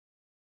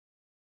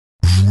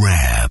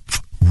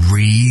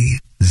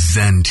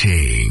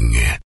Representing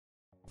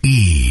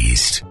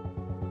East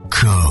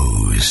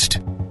Coast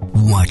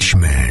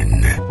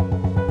Watchmen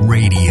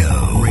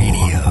Radio.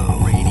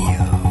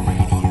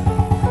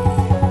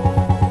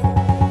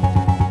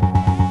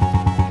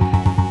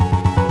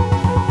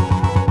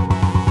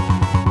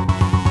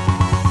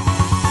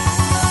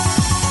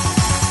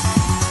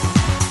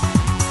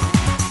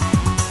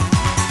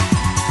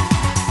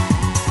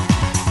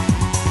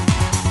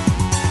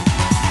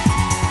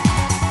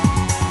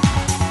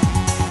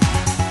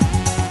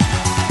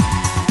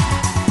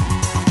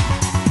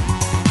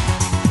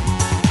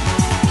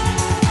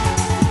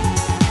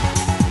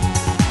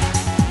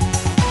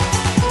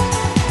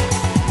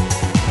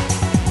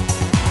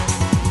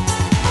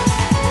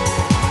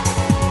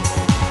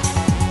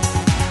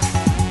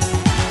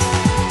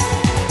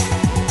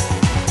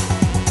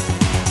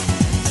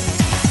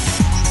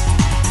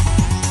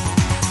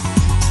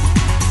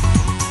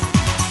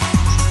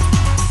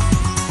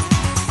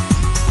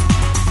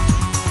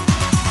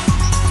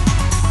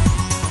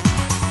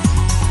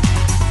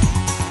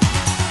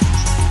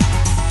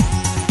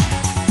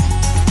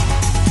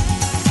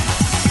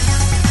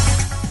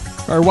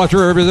 All right, watch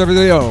wherever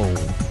everything.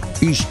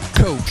 East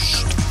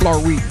Coast,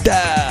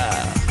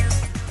 Florida.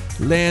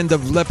 Land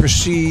of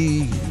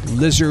leprosy,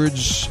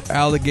 lizards,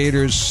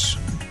 alligators,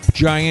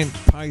 giant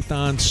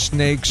python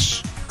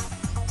snakes,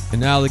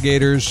 and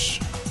alligators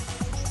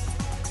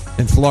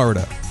in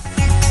Florida.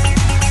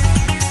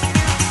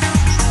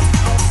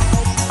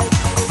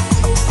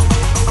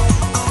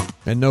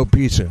 And no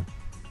pizza.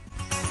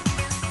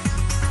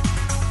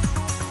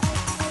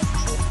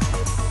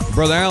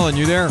 Brother Alan,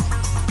 you there?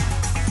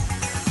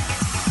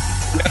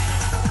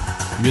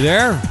 You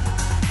there?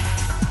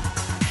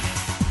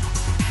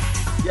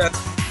 Yes.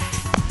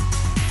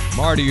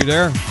 Marty, you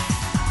there?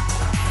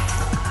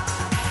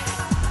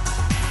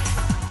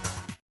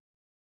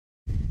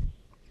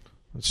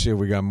 Let's see if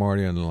we got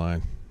Marty on the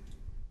line.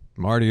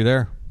 Marty, you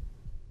there?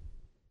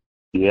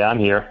 Yeah, I'm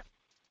here.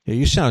 Yeah,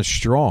 you sound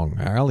strong.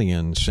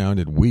 Alien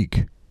sounded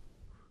weak.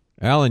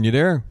 Alan, you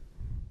there?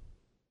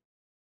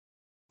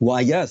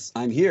 Why, yes,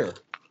 I'm here.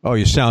 Oh,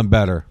 you sound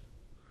better.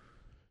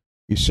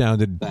 You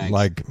sounded Thanks.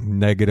 like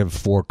negative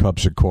 4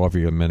 cups of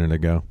coffee a minute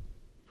ago.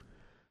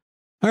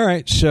 All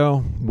right,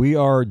 so we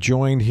are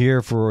joined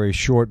here for a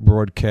short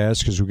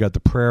broadcast because we got the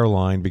prayer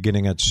line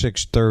beginning at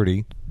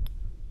 6:30.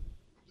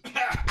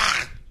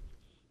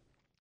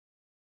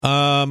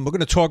 We're going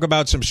to talk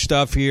about some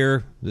stuff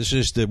here. This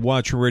is the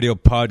Watchmen Radio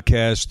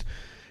podcast.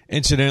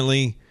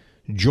 Incidentally,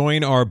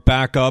 join our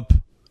backup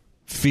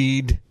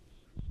feed.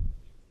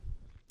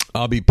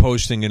 I'll be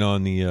posting it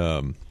on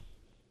the...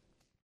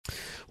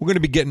 We're going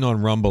to be getting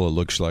on Rumble, it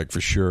looks like, for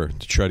sure,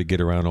 to try to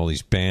get around all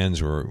these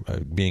bans we're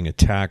being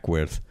attacked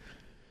with.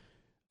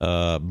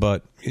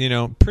 But, you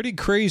know, pretty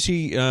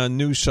crazy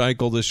news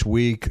cycle this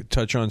week.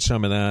 Touch on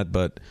some of that,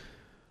 but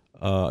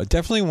I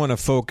definitely want to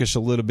focus a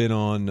little bit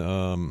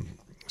on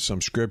some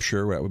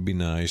scripture. That would be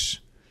nice.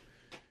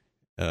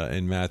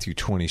 In Matthew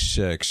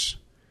 26,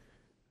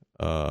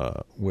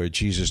 where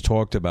Jesus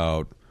talked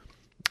about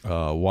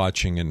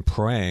watching and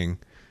praying.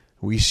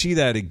 We see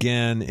that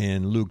again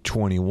in Luke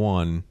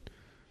 21.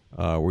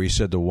 Where he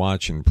said to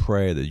watch and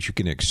pray that you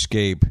can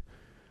escape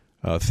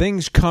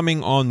things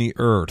coming on the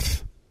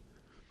earth.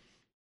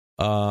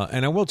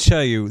 And I will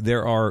tell you,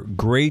 there are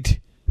great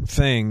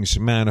things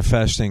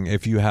manifesting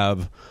if you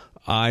have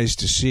eyes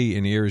to see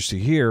and ears to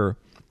hear.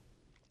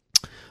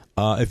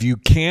 If you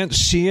can't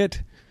see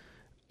it,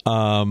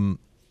 you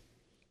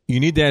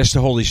need to ask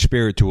the Holy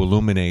Spirit to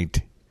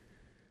illuminate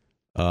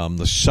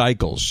the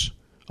cycles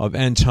of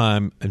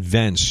end-time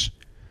events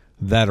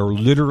that are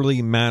literally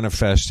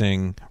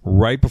manifesting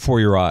right before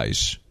your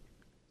eyes.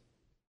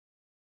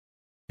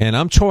 And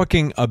I'm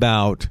talking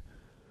about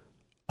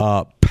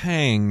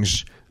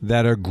pangs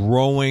that are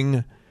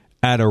growing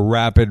at a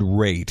rapid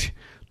rate.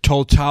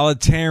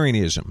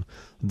 Totalitarianism,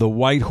 the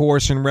white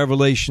horse in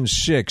Revelation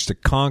 6, the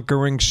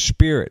conquering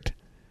spirit.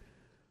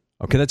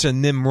 Okay, that's a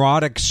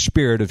Nimrodic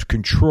spirit of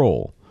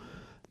control.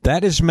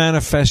 That is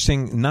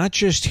manifesting not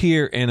just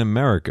here in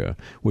America,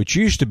 which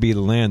used to be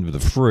the land of the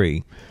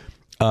free,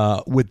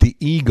 with the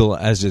eagle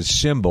as its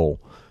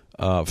symbol,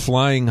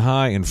 flying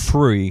high and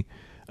free.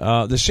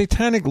 The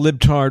Satanic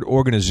Libtard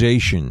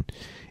organization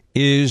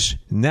is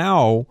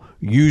now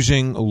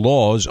using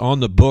laws on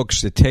the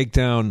books to take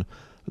down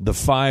the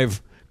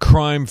 5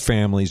 crime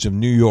families of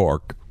New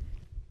York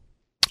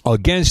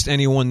against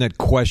anyone that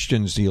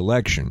questions the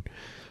election.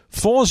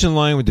 Falls in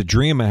line with the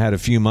dream I had a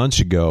few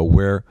months ago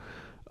where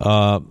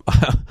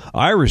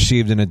I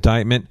received an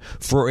indictment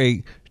for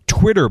a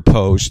Twitter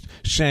post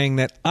saying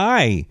that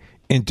I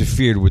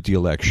interfered with the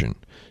election.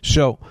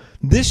 So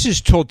this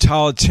is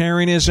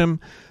totalitarianism.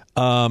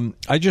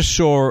 I just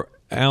saw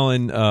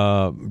Alan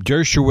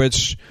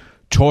Dershowitz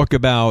talk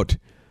about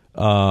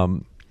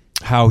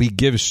how he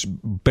gives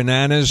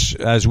bananas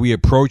as we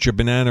approach a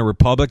banana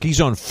republic. He's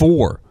on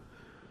 4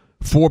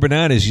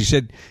 bananas. He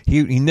said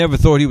he never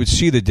thought he would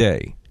see the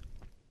day.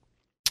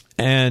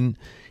 And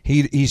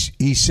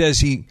he says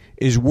he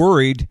is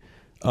worried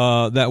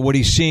that what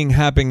he's seeing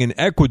happening in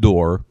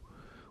Ecuador,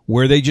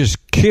 where they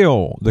just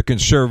kill the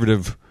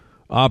conservative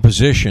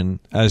opposition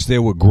as they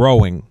were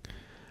growing.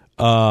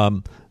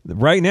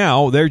 Right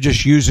now, they're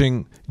just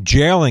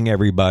jailing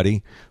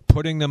everybody,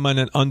 putting them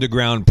in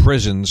underground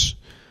prisons,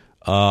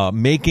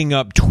 making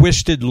up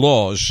twisted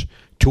laws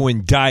to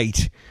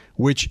indict,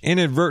 which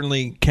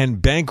inadvertently can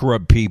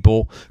bankrupt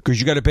people because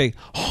you got to pay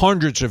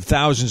hundreds of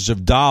thousands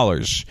of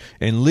dollars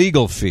in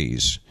legal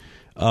fees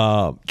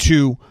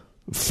to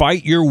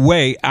fight your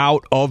way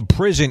out of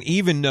prison,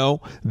 even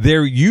though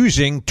they're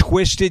using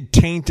twisted,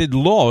 tainted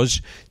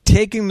laws,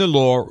 taking the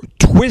law,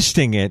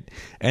 twisting it,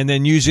 and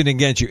then using it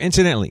against you.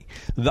 Incidentally,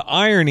 the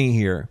irony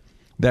here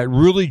that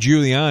Rudy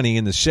Giuliani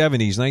in the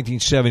 70s,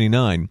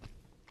 1979,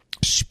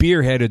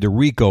 spearheaded the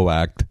RICO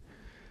Act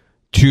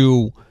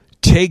to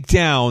take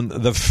down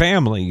the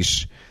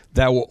families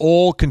that were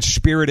all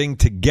conspiring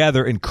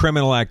together in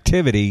criminal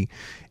activity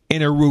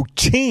in a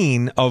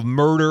routine of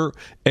murder,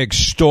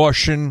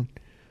 extortion,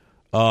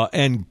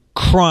 and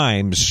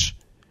crimes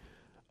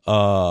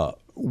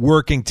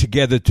working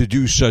together to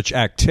do such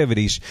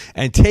activities,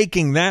 and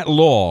taking that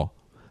law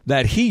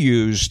that he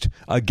used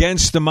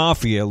against the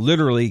mafia,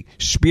 literally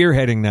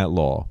spearheading that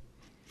law,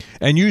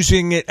 and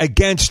using it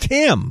against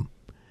him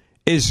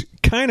is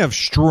kind of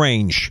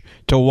strange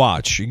to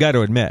watch, you got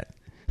to admit.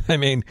 I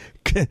mean,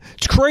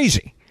 it's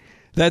crazy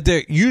that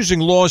they're using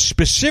laws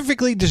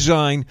specifically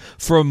designed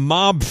for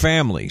mob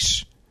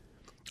families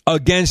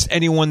against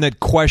anyone that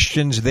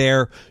questions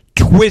their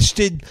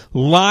twisted,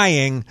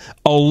 lying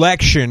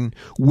election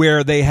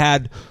where they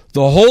had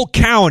the whole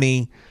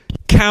county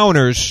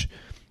counters.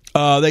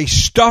 They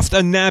stuffed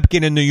a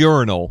napkin in the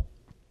urinal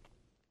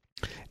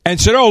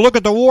and said, "Oh, look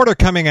at the water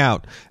coming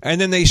out."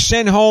 And then they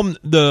sent home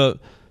the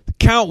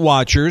count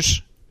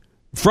watchers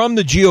from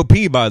the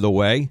GOP, by the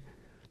way.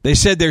 They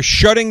said they're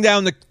shutting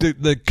down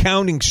the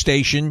counting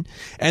station.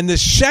 And the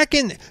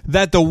second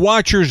that the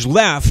watchers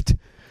left,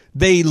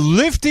 they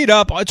lifted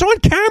up. It's on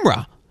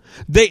camera.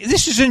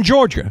 This is in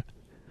Georgia.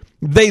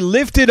 They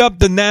lifted up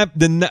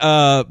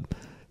the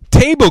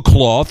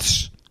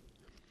tablecloths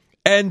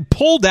and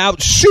pulled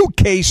out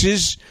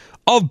suitcases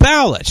of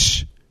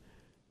ballots.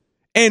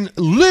 And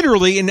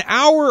literally an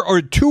hour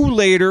or two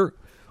later,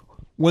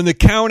 when the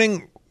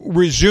counting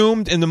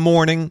resumed in the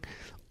morning,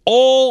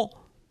 all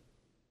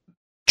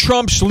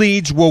Trump's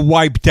leads were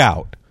wiped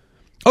out.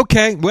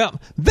 Okay,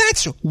 well,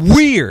 that's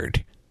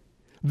weird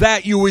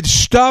that you would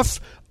stuff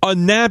a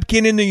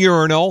napkin in the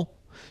urinal,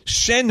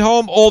 send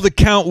home all the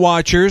count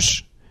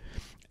watchers,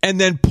 and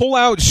then pull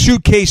out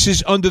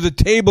suitcases under the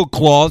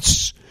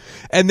tablecloths,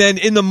 and then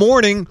in the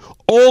morning,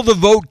 all the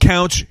vote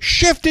counts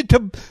shifted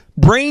to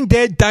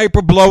brain-dead,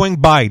 diaper-blowing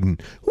Biden.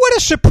 What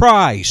a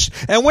surprise.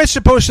 And we're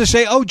supposed to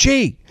say, oh,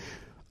 gee,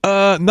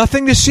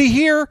 nothing to see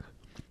here?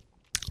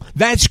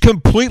 That's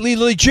completely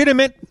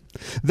legitimate.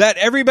 That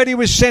everybody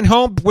was sent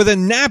home with a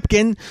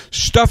napkin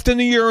stuffed in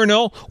the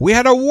urinal. We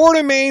had a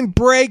water main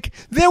break.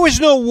 There was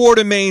no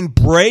water main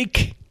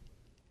break.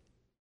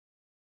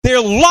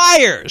 They're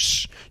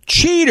liars,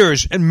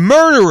 cheaters, and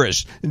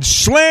murderers, and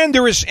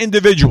slanderous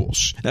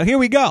individuals. Now, here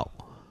we go.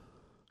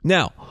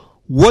 Now,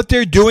 what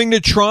they're doing to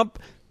Trump,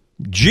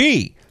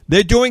 gee,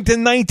 they're doing to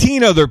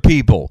 19 other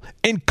people,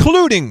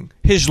 including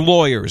his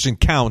lawyers and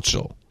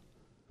counsel.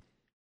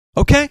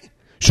 Okay?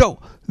 So,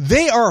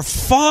 they are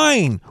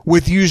fine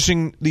with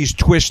using these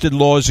twisted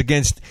laws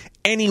against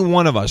any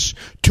one of us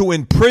to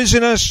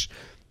imprison us,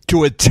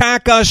 to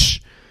attack us,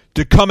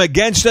 to come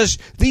against us.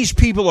 These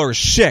people are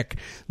sick.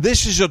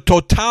 This is a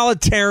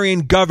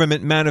totalitarian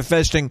government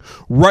manifesting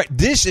right.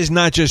 This is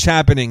not just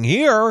happening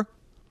here.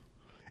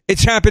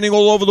 It's happening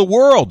all over the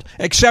world,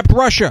 except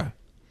Russia.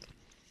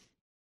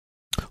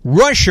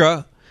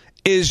 Russia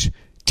is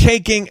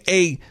taking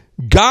a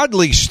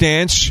godly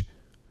stance,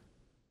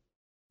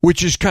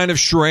 which is kind of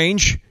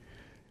strange,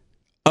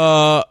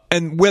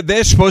 and where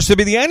they're supposed to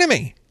be the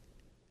enemy.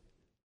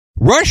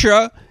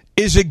 Russia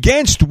is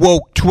against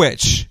woke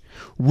twits.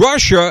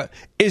 Russia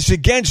is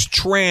against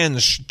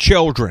trans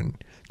children,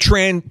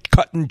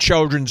 cutting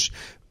children's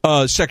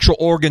sexual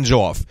organs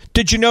off.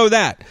 Did you know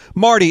that?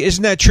 Marty,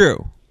 isn't that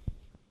true?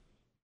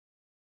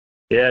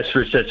 Yes,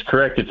 Rich, that's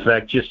correct. In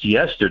fact, just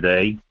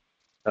yesterday,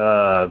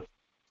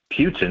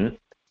 Putin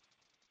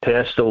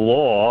passed a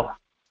law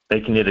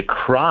making it a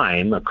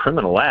crime, a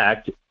criminal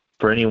act,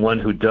 for anyone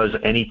who does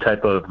any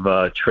type of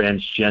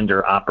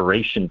transgender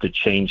operation to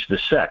change the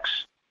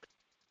sex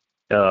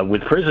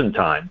with prison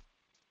time.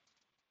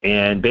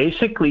 And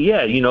basically,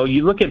 yeah, you know,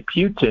 you look at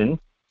Putin,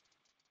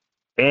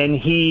 and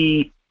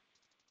he,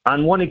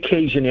 on one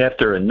occasion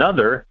after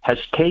another, has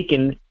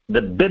taken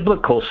the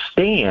biblical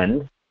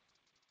stand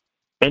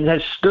and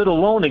has stood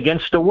alone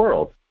against the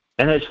world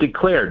and has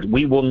declared,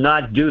 we will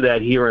not do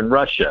that here in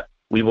Russia.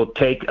 We will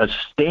take a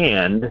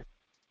stand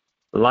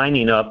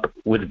lining up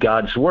with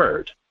God's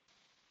word.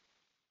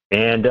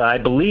 And I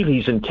believe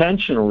he's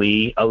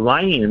intentionally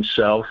aligning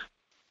himself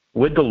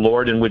with the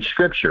Lord and with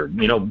Scripture.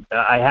 You know,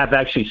 I have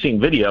actually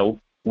seen video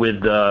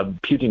with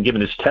Putin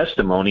giving his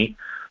testimony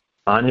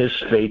on his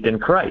faith in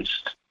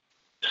Christ.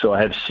 So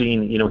I have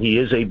seen, he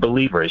is a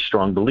believer, a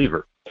strong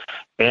believer.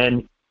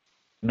 And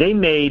they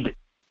made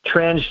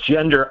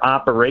transgender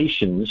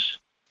operations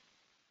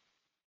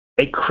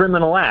a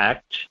criminal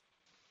act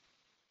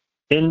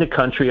in the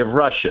country of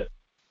Russia.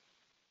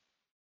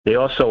 They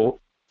also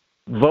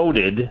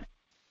voted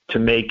to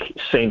make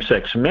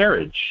same-sex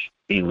marriage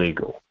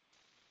illegal.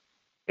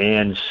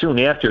 And soon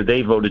after,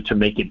 they voted to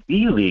make it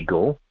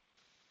illegal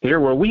here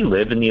where we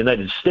live in the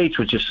United States,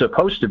 which is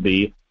supposed to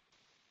be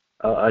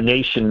a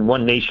nation,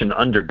 one nation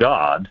under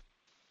God,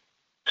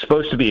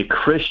 supposed to be a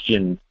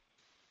Christian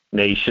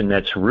nation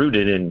that's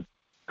rooted in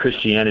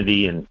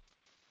Christianity and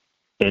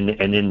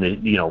in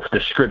the the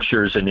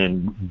scriptures and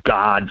in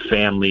God,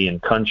 family,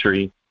 and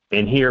country.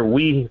 And here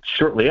we,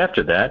 shortly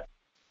after that,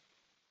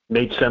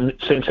 made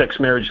same-sex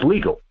marriage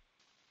legal.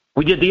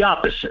 We did the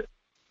opposite.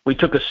 We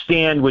took a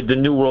stand with the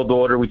New World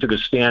Order. We took a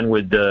stand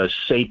with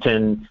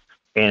Satan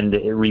and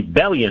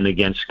rebellion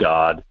against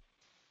God,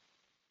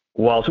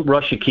 while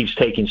Russia keeps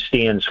taking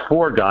stands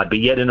for God. But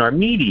yet in our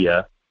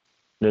media,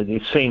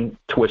 the same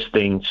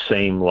twisting,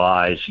 same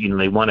lies.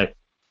 They want to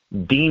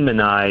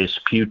demonize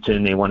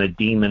Putin. They want to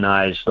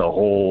demonize the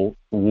whole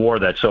war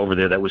that's over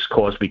there that was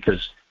caused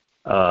because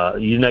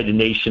United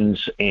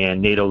Nations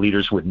and NATO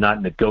leaders would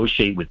not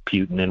negotiate with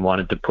Putin and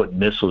wanted to put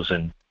missiles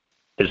in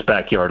his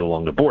backyard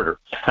along the border.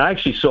 I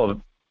actually saw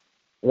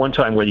one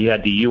time where you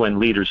had the UN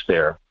leaders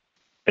there,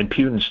 and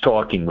Putin's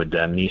talking with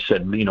them, and he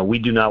said, we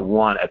do not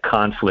want a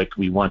conflict.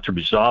 We want to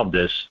resolve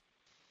this.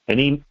 And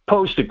he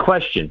posed a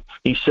question.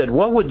 He said,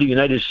 what would the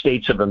United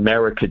States of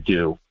America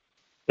do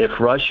if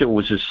Russia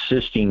was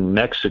assisting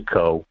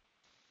Mexico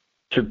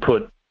to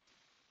put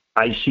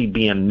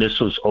ICBM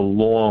missiles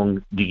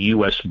along the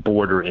U.S.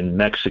 border in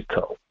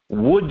Mexico?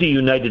 Would the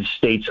United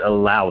States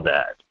allow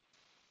that?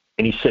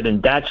 And he said,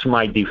 and that's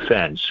my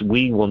defense.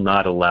 We will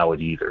not allow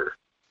it either.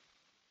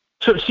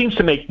 So it seems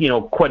to make,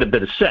 quite a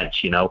bit of sense.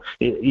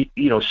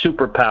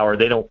 Superpower,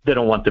 they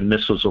don't want the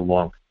missiles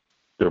along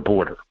their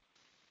border.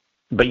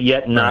 But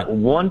yet not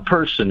one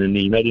person in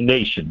the United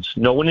Nations,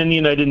 no one in the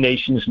United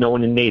Nations, no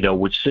one in NATO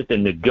would sit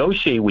and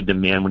negotiate with the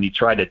man when he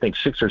tried, I think,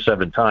 6 or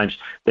 7 times.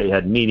 They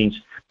had meetings.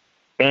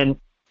 And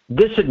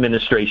this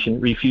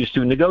administration refused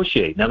to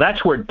negotiate. Now,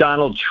 that's where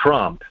Donald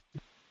Trump,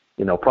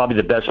 probably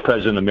the best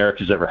president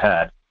America's ever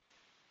had,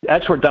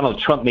 that's where Donald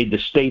Trump made the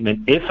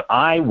statement, if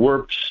I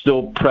were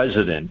still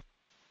president,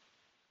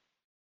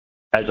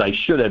 as I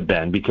should have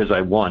been because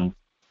I won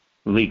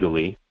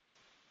legally,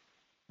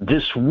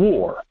 this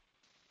war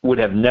would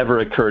have never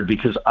occurred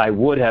because I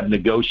would have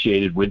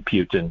negotiated with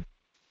Putin,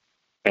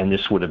 and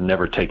this would have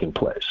never taken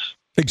place.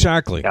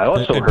 Exactly. I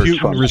also and heard Putin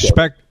Trump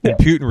and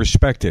Putin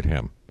respected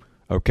him.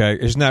 Okay,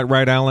 isn't that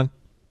right, Alan?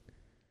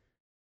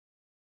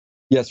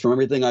 Yes, from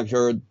everything I've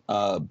heard,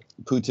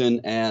 Putin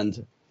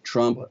and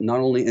Trump not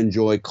only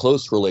enjoy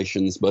close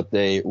relations, but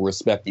they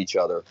respect each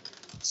other.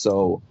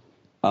 So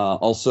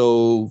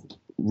also,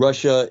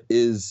 Russia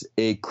is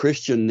a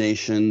Christian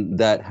nation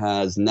that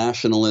has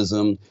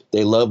nationalism.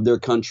 They love their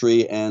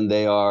country, and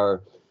they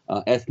are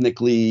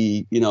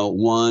ethnically,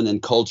 one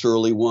and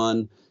culturally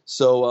one.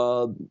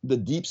 So the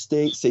deep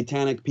state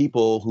satanic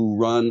people who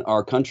run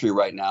our country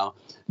right now,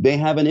 they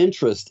have an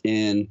interest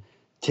in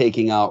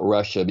taking out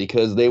Russia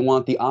because they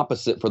want the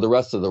opposite for the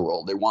rest of the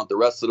world. They want the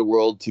rest of the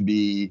world to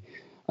be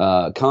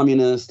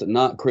communist,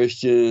 not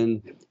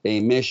Christian,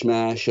 a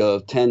mishmash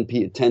of 10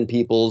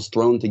 peoples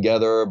thrown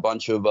together, a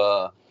bunch of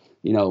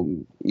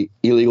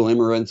illegal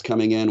immigrants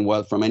coming in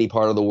from any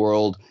part of the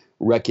world,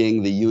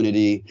 wrecking the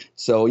unity.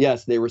 So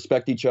yes, they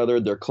respect each other.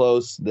 They're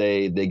close.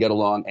 They get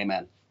along.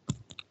 Amen.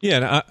 Yeah,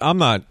 and I'm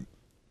not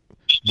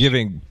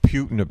giving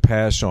Putin a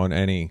pass on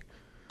any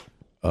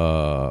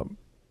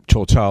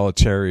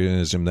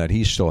totalitarianism that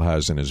he still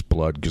has in his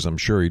blood, because I'm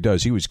sure he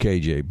does. He was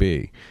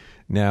KGB.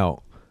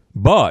 Now,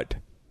 but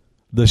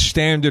the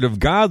standard of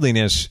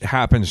godliness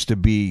happens to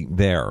be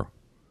there,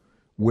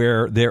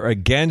 where they're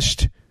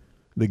against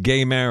the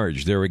gay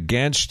marriage, they're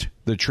against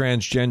the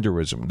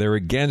transgenderism, they're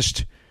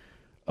against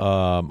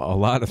a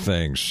lot of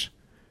things,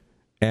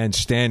 and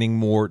standing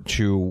more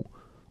to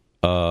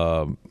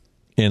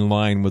in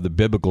line with the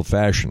biblical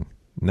fashion.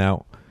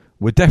 Now,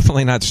 we're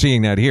definitely not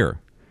seeing that here,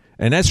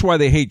 and that's why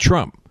they hate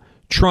Trump.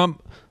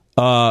 Trump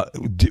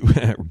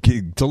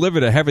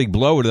delivered a heavy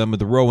blow to them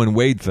with the Roe and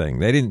Wade thing.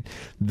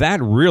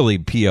 That really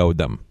PO'd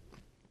them.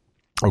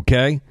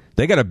 Okay?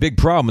 They got a big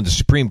problem in the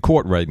Supreme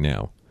Court right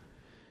now.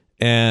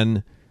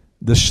 And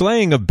the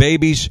slaying of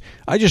babies,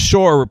 I just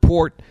saw a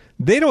report.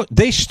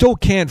 They still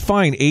can't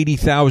find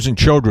 80,000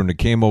 children that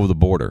came over the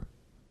border.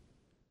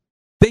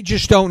 They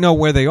just don't know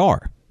where they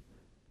are.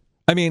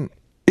 I mean,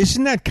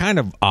 isn't that kind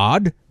of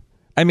odd?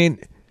 I mean,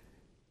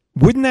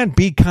 wouldn't that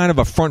be kind of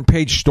a front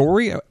page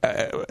story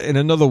in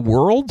another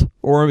world?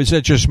 Or is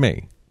that just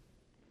me?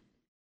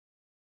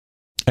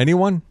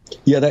 Anyone?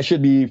 Yeah, that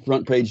should be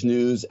front page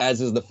news,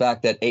 as is the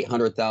fact that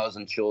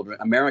 800,000 children,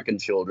 American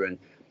children,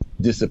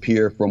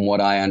 disappear from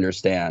what I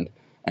understand.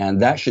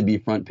 And that should be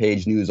front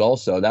page news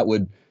also. That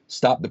would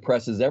stop the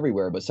presses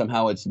everywhere, but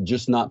somehow it's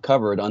just not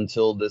covered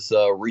until this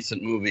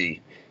recent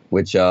movie.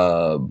 which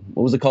what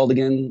was it called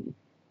again?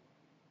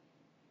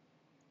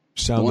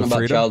 Sound the one of about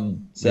Freedom? child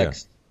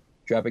sex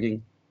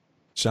trafficking.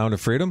 Sound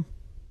of Freedom?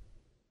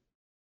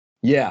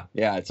 Yeah,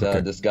 it's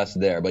discussed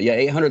there. But yeah,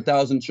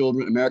 800,000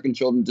 children, American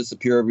children,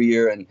 disappear every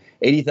year, and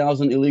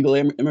 80,000 illegal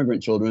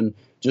immigrant children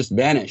just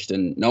vanished,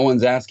 and no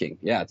one's asking.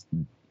 Yeah, it's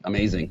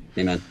amazing.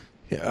 Amen.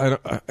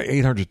 Yeah,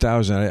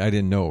 800,000. I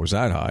didn't know it was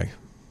that high.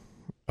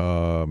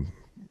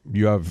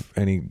 You have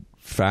any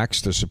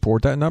facts to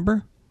support that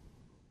number?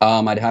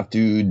 I'd have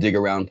to dig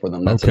around for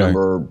them. That's a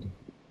number.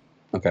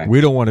 Okay.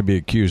 We don't want to be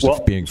accused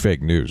of being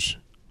fake news.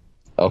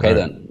 Okay,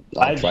 then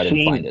I'll try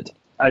to find it.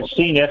 I've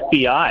seen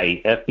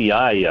FBI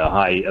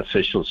high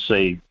officials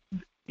say,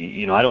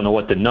 I don't know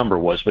what the number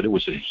was, but it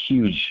was a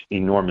huge,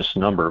 enormous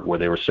number where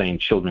they were saying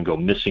children go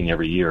missing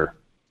every year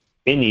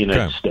in the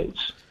United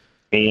States.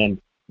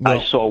 And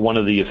I saw one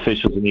of the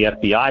officials in the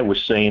FBI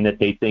was saying that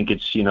they think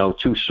it's,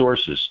 two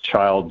sources,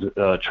 child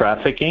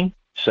trafficking,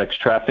 sex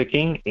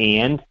trafficking,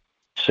 and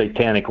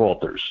satanic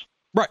altars.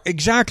 Right,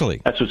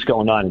 exactly. That's what's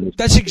going on.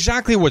 That's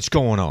exactly what's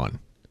going on.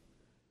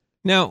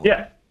 Now,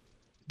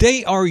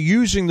 they are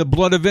using the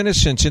blood of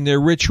innocents in their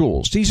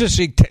rituals. This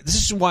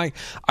is why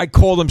I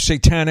call them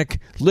satanic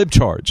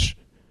libtards.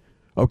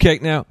 Okay,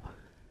 now,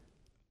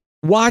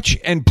 watch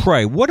and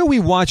pray. What are we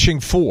watching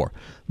for?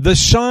 The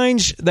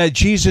signs that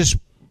Jesus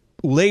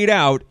laid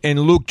out in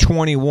Luke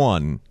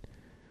 21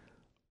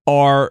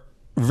 are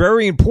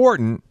very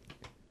important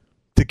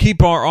to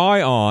keep our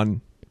eye on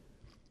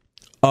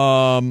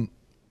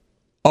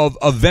of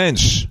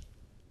events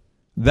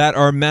that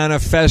are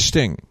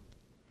manifesting.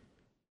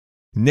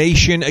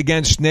 Nation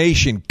against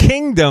nation,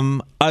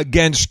 kingdom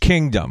against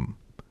kingdom.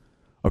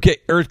 Okay,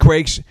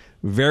 earthquakes,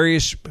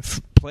 various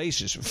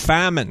places,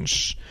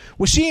 famines.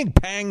 We're seeing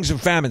pangs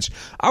of famines.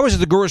 I was at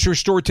the grocery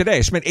store today.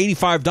 I spent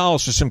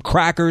 $85 for some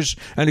crackers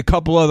and a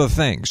couple other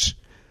things.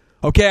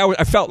 Okay,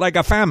 I felt like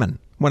a famine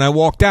when I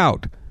walked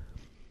out.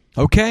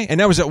 Okay,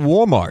 and that was at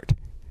Walmart.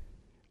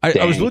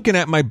 I was looking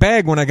at my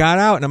bag when I got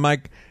out, and I'm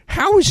like,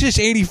 how is this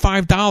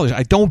 $85?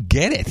 I don't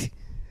get it.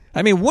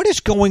 I mean, what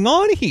is going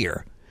on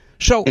here?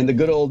 So in the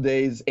good old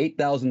days,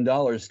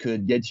 $8,000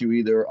 could get you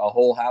either a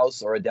whole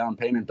house or a down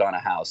payment on a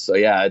house. So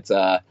yeah, it's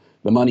the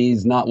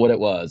money's not what it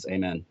was.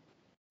 Amen.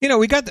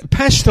 We got the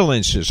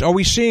pestilences. Are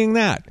we seeing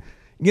that?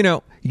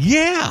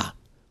 Yeah,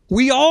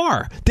 we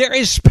are. There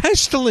is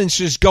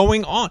pestilences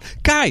going on.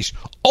 Guys,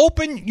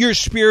 open your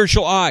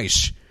spiritual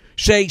eyes.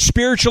 Say,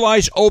 spiritual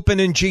eyes open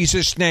in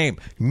Jesus' name.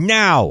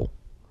 Now.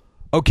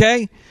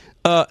 Okay?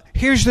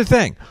 Here's the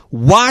thing.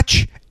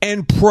 Watch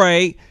and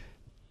pray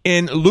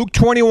in Luke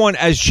 21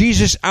 as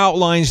Jesus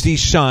outlines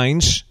these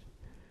signs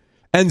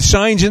and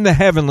signs in the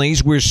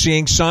heavenlies. We're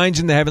seeing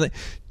signs in the heavenlies.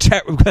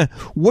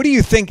 What do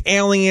you think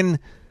alien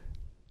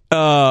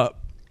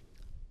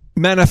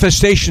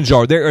manifestations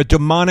are? There are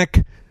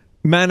demonic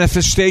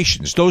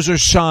manifestations. Those are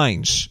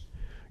signs.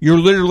 You're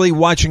literally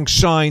watching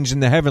signs in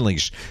the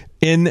heavenlies.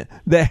 In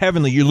the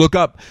heavenly, you look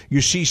up,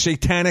 you see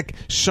satanic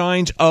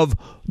signs of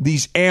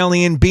these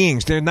alien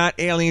beings. They're not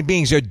alien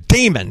beings, they're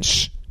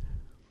demons.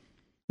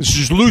 This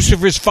is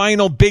Lucifer's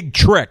final big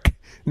trick.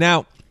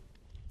 Now,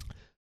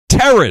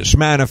 terror's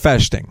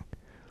manifesting.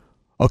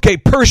 Okay,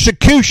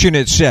 persecution,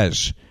 it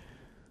says.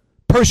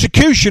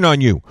 Persecution on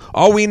you.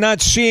 Are we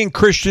not seeing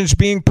Christians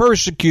being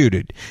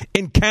persecuted?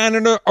 In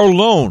Canada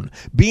alone,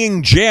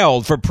 being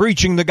jailed for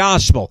preaching the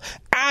gospel.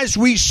 As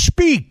we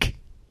speak.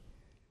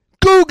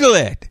 Google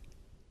it.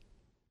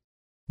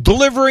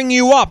 Delivering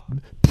you up.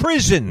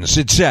 Prisons,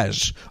 it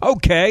says.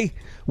 Okay.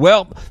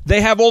 Well,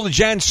 they have all the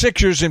Jan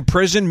 6ers in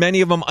prison,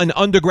 many of them in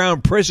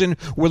underground prison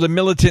with a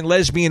militant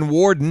lesbian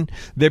warden.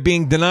 They're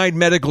being denied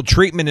medical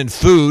treatment and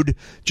food,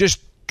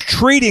 just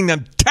treating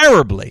them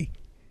terribly.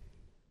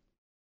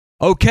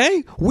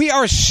 Okay? We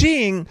are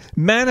seeing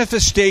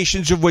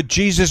manifestations of what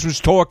Jesus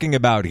was talking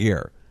about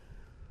here.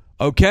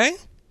 Okay?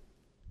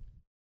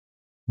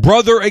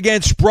 Brother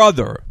against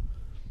brother.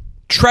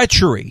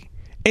 Treachery.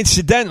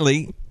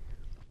 Incidentally,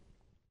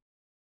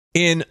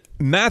 in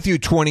Matthew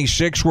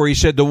 26, where he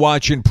said to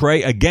watch and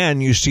pray,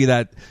 again, you see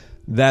that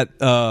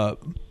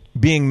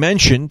being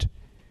mentioned.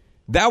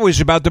 That was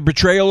about the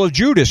betrayal of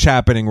Judas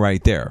happening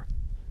right there.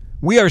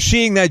 We are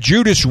seeing that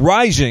Judas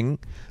rising,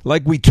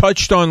 like we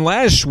touched on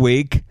last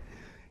week.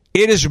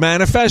 It is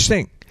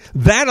manifesting.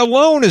 That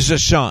alone is a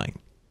sign.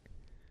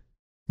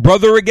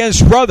 Brother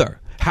against brother.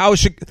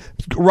 House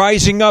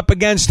rising up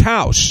against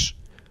house.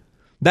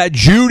 That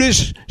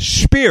Judas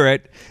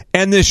spirit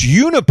and this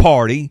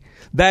uniparty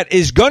that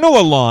is going to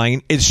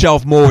align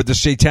itself more with the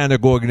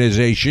satanic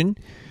organization,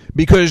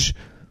 because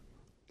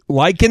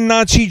like in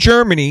Nazi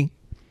Germany,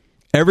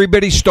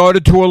 everybody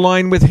started to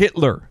align with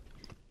Hitler.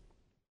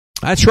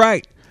 That's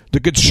right. The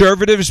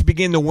conservatives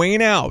began to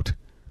wane out.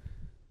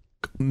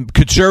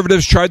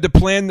 Conservatives tried to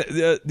plan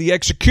the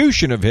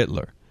execution of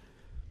Hitler.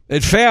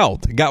 It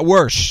failed. It got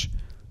worse.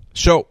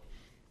 So,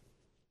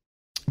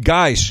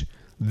 guys,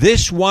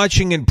 this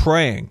watching and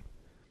praying,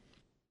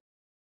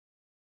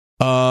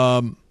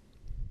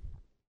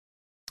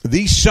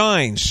 these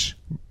signs,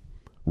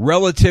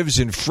 relatives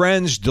and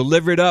friends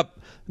delivered up,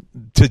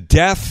 to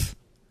death.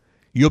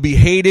 You'll be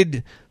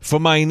hated for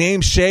my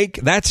name's sake.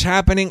 That's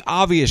happening,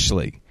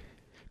 obviously.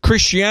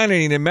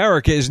 Christianity in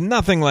America is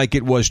nothing like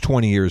it was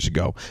 20 years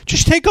ago.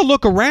 Just take a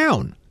look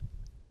around.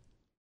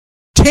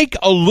 Take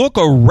a look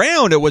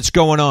around at what's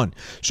going on.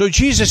 So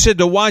Jesus said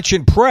to watch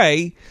and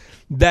pray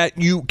that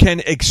you can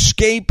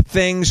escape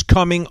things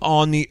coming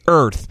on the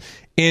earth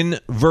in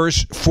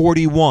verse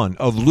 41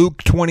 of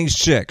Luke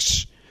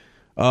 26.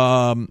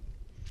 Verse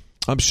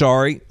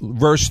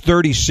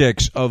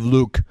 36 of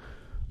Luke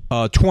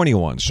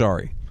 21,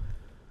 sorry.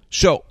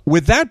 So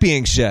with that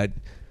being said,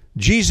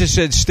 Jesus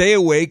said, stay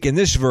awake in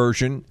this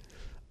version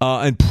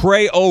and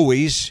pray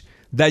always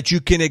that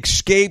you can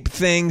escape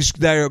things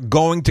that are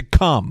going to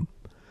come.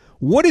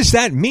 What does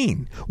that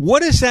mean?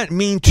 What does that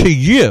mean to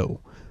you?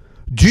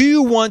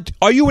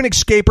 Are you an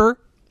escaper?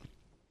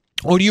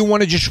 Or do you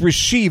want to just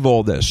receive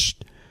all this?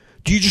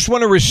 Do you just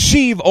want to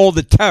receive all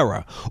the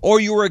terror? Or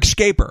you're an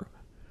escaper?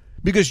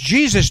 Because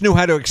Jesus knew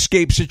how to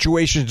escape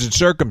situations and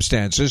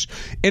circumstances.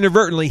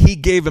 Inadvertently, he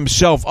gave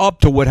himself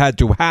up to what had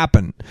to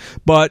happen.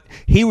 But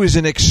he was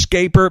an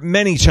escaper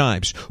many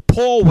times.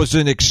 Paul was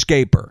an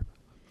escaper.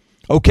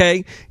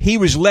 Okay? He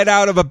was let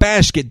out of a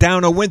basket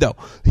down a window.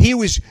 He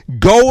was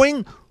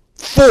going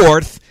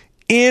forth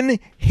in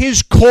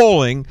his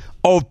calling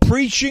of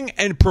preaching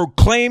and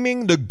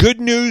proclaiming the good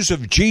news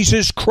of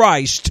Jesus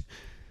Christ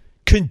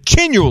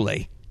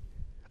continually.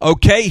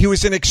 Okay? He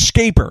was an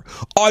escaper.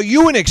 Are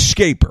you an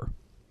escaper?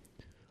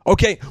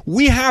 Okay,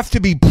 we have to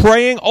be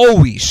praying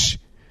always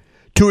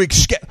to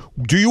escape.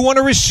 Do you want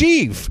to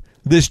receive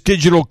this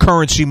digital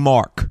currency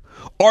mark?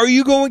 Are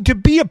you going to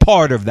be a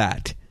part of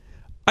that?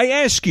 I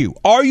ask you,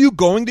 are you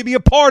going to be a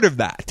part of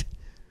that?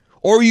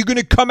 Or are you going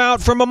to come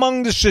out from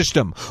among the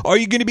system? Are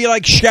you going to be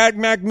like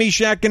Shadrach,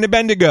 Meshach, and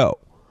Abednego?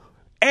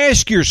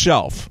 Ask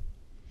yourself,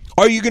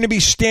 are you going to be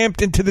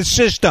stamped into the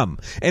system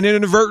and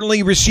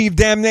inadvertently receive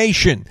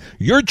damnation?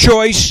 Your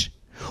choice.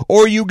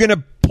 Or are you going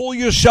to pull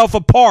yourself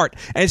apart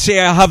and say,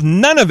 I have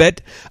none of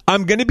it.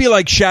 I'm going to be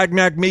like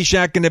Shadrach,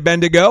 Meshach, and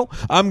Abednego.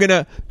 I'm going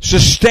to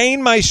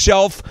sustain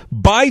myself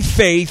by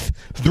faith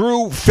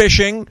through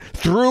fishing,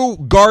 through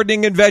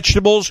gardening and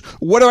vegetables.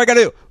 What do I got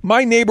to do?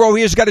 My neighbor over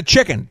here's got a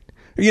chicken.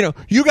 You know,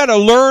 you got to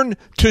learn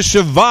to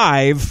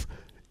survive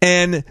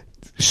and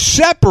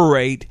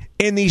separate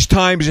in these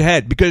times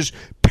ahead, because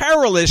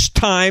perilous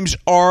times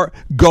are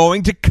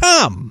going to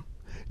come.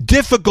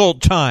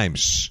 Difficult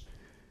times.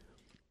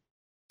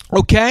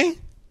 Okay?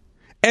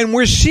 And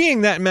we're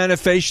seeing that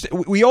manifest.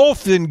 We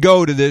often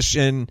go to this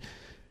in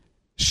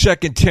 2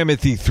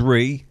 Timothy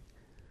 3,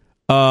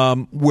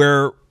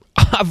 where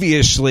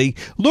obviously,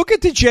 look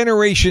at the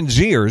Generation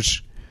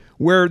Zers,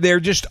 where they're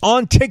just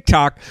on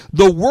TikTok,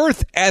 the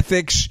worth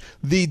ethics,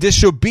 the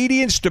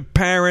disobedience to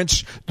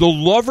parents, the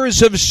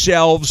lovers of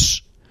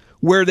selves,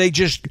 where they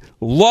just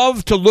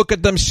love to look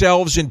at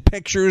themselves in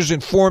pictures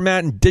and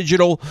format and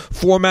digital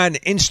format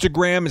and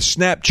Instagram and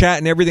Snapchat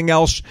and everything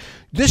else.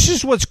 This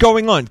is what's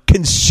going on.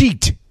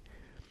 Conceit.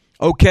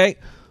 Okay?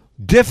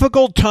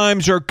 Difficult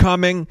times are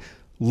coming.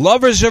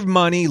 Lovers of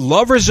money,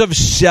 lovers of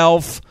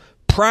self,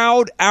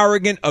 proud,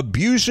 arrogant,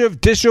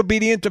 abusive,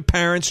 disobedient to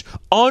parents,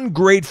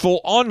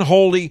 ungrateful,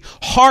 unholy,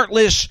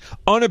 heartless,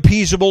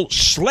 unappeasable,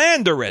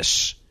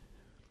 slanderous.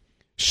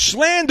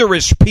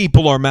 Slanderous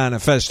people are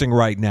manifesting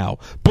right now.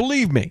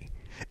 Believe me.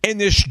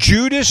 And this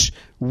Judas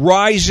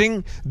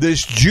rising,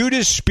 this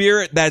Judas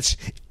spirit that's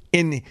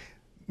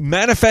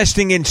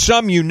manifesting in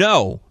some you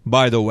know,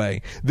 by the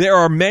way. There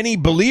are many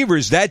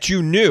believers that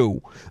you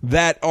knew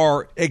that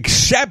are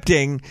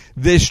accepting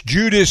this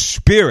Judas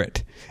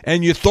spirit.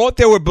 And you thought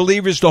they were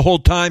believers the whole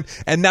time,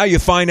 and now you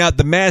find out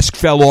the mask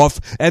fell off,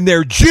 and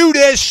they're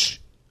Judas.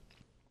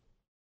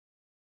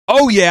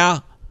 Oh, yeah.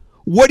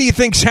 What do you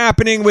think's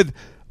happening with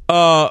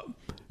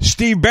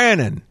Steve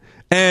Bannon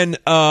and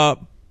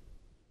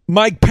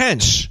Mike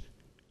Pence?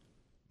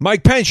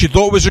 Mike Pence, you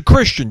thought was a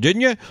Christian,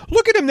 didn't you?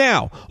 Look at him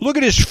now. Look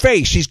at his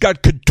face. He's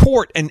got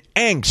contort and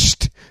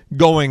angst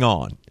going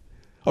on.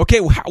 Okay,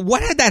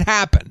 what had that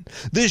happen?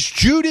 This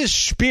Judas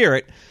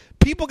spirit,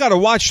 people got to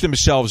watch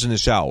themselves in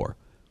this hour.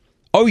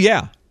 Oh,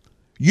 yeah.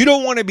 You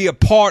don't want to be a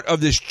part of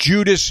this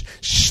Judas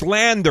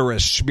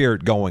slanderous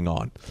spirit going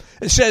on.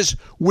 It says,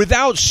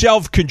 without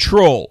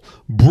self-control,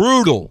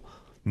 brutal,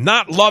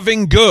 not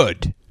loving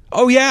good.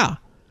 Oh, yeah.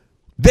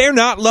 They're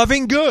not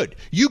loving good.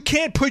 You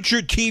can't put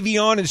your TV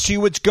on and see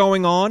what's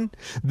going on.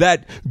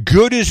 That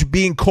good is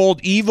being called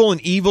evil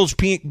and evil's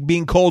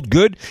being called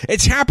good.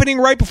 It's happening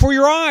right before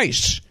your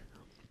eyes.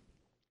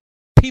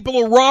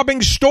 People are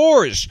robbing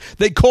stores.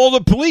 They call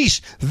the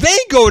police. They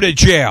go to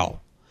jail.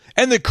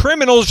 And the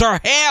criminals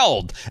are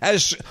hailed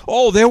as,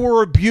 oh, they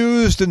were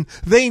abused and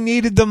they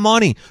needed the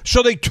money.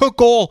 So they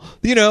took all,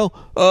 the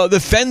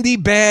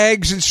Fendi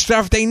bags and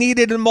stuff. They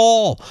needed them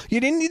all. You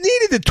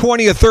needed the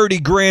 20 or 30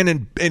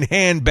 grand in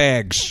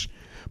handbags.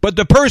 But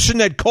the person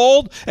that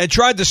called and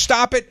tried to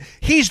stop it,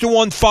 he's the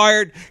one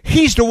fired.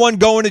 He's the one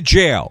going to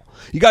jail.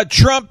 You got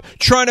Trump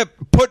trying to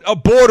put a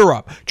border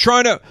up,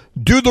 trying to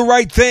do the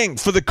right thing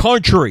for the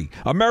country.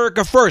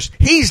 America first.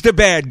 He's the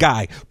bad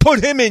guy.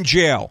 Put him in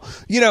jail.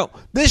 You know,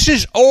 this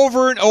is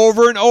over and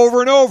over and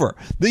over and over.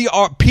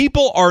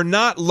 People are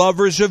not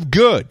lovers of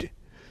good.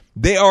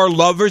 They are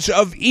lovers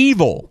of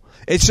evil.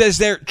 It says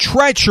they're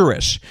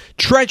treacherous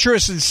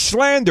and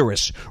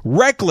slanderous,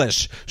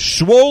 reckless,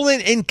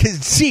 swollen in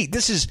conceit.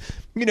 This is,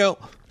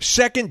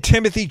 2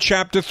 Timothy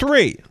chapter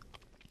 3.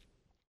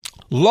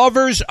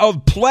 Lovers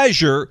of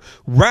pleasure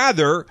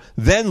rather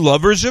than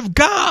lovers of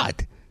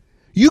God.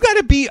 You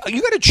got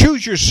to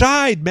choose your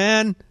side,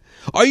 man.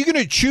 Are you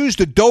going to choose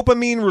the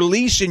dopamine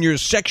release in your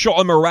sexual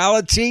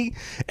immorality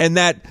and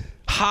that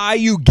high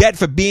you get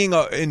for being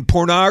in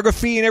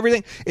pornography and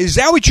everything? Is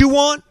that what you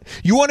want?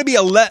 You want to be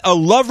a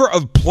lover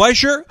of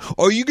pleasure?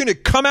 Or are you going to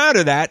come out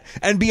of that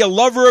and be a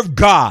lover of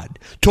God,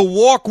 to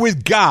walk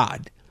with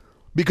God?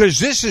 Because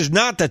this is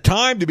not the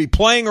time to be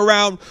playing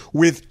around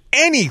with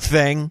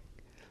anything,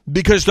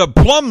 because the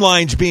plumb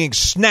line's being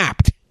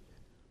snapped.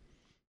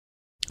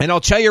 And I'll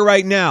tell you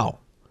right now,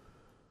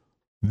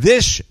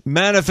 this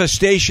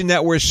manifestation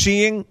that we're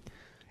seeing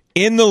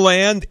in the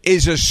land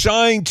is a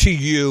sign to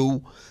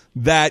you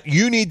that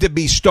you need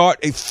to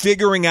start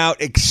figuring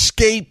out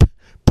escape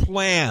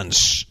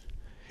plans.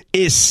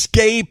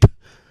 Escape.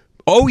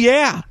 Oh,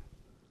 yeah.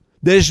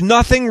 There's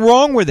nothing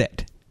wrong with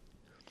it.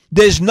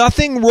 There's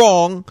nothing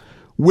wrong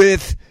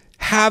with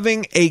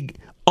having a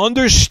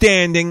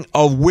understanding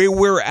of where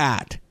we're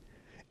at.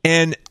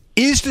 And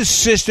is the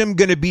system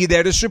going to be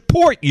there to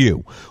support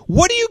you?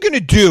 What are you going to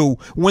do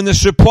when the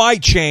supply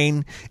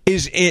chain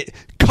is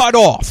cut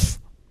off?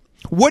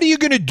 What are you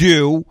going to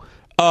do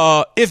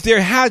if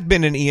there has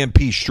been an EMP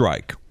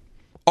strike?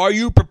 Are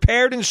you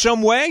prepared in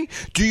some way?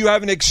 Do you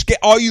have an escape?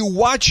 Are you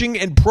watching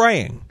and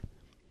praying?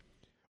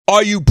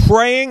 Are you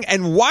praying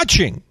and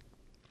watching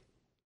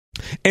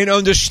and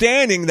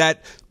understanding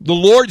that the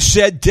Lord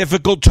said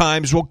difficult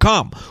times will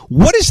come?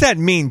 What does that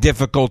mean,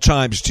 difficult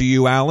times, to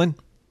you, Alan?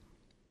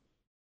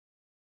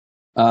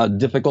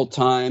 Difficult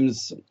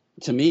times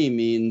to me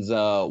means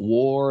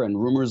war and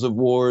rumors of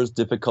wars,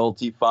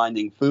 difficulty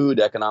finding food,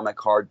 economic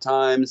hard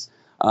times,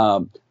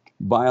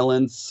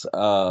 violence,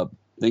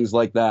 things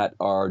like that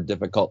are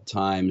difficult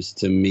times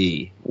to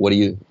me. What do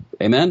you,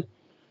 amen?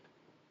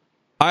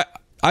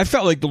 I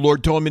felt like the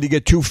Lord told me to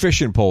get 2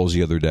 fishing poles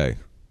the other day.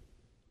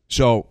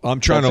 So I'm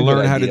trying to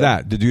learn how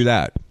to do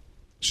that.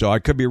 So I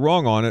could be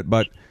wrong on it,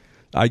 but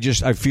I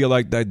feel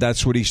like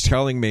that's what he's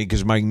telling me,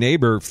 because my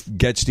neighbor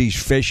gets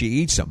these fish, he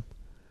eats them.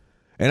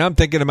 And I'm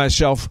thinking to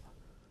myself,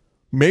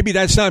 maybe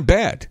that's not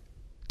bad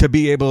to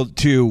be able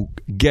to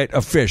get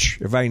a fish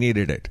if I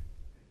needed it.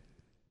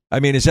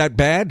 I mean, is that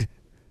bad?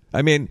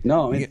 I mean,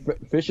 no,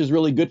 fish is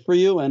really good for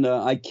you. And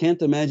I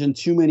can't imagine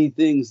too many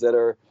things that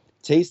are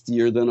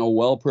tastier than a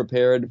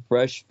well-prepared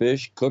fresh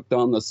fish cooked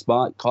on the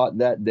spot, caught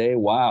that day.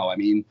 Wow. I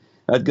mean,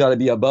 that's got to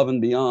be above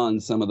and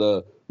beyond some of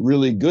the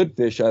really good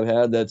fish I've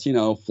had that's,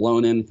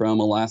 flown in from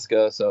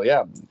Alaska. So,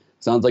 yeah.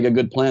 Sounds like a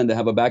good plan to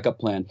have a backup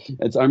plan.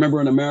 I remember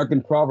an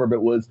American proverb.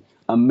 It was,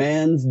 a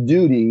man's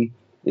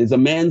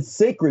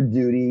sacred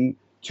duty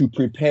to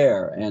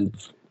prepare. And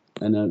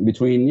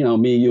between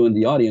me, you, and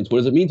the audience, what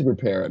does it mean to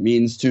prepare? It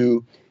means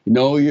to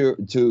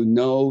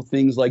know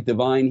things like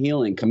divine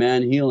healing,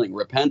 command healing,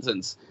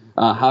 repentance,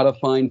 how to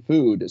find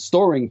food,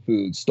 storing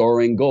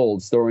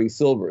gold, storing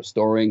silver,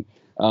 storing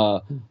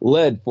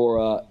lead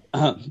for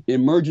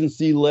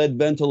emergency lead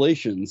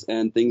ventilations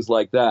and things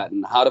like that,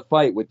 and how to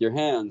fight with your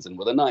hands and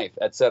with a knife,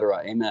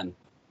 etc. Amen.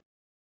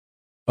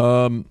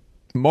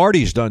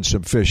 Marty's done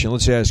some fishing.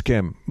 Let's ask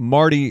him.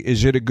 Marty,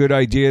 is it a good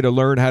idea to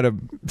learn how to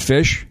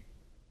fish?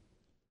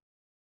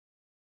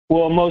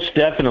 Well, most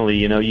definitely.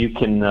 You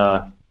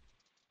can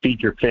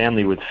feed your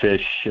family with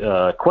fish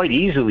quite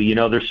easily.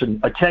 There's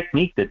a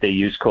technique that they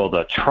use called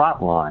a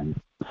trot line,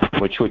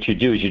 which what you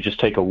do is you just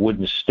take a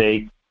wooden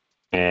stake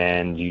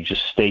and you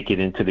just stake it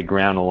into the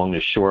ground along the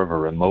shore of a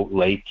remote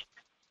lake,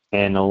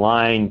 and the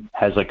line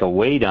has like a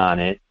weight on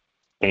it,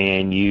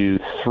 and you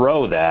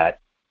throw that,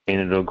 and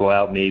it'll go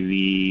out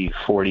maybe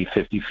 40,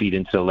 50 feet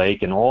into the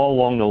lake, and all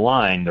along the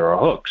line there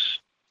are hooks.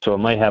 So it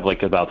might have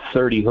like about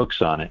 30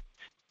 hooks on it.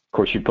 Of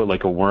course, you put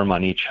like a worm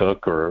on each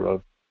hook or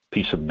a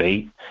piece of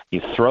bait.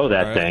 You throw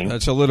that thing.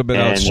 That's a little bit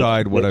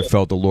outside what I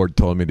felt the Lord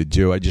told me to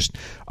do.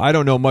 I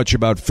don't know much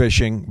about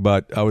fishing,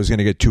 but I was going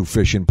to get 2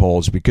 fishing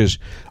poles because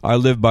I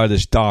live by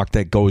this dock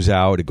that goes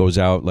out. It goes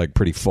out like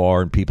pretty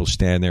far, and people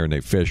stand there and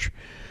they fish.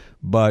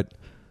 But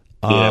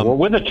well,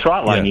 with a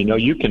trot line,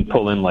 you can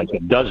pull in like a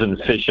dozen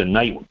fish a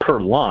night per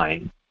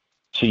line,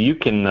 so you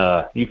can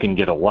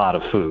get a lot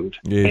of food.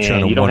 Yeah, you're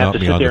trying to one-up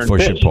me on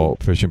the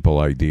fishing pole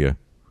idea.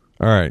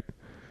 All right.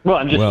 Well,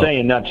 I'm just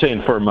saying, not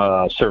saying from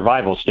a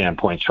survival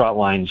standpoint. Trot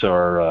lines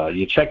are,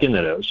 you check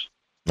into those.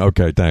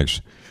 Okay,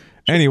 thanks.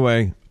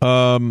 Anyway,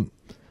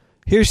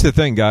 here's the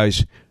thing,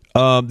 guys.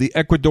 The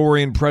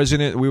Ecuadorian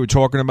president we were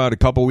talking about a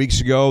couple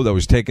weeks ago that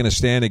was taking a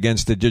stand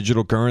against the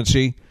digital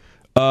currency,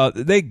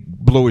 They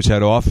blew his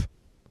head off.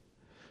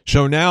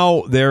 So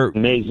now they're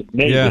amazing.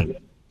 Yeah.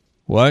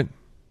 What?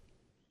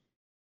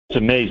 It's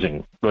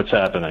amazing what's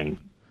happening.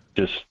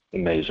 Just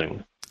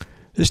amazing.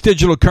 This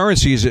digital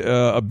currency is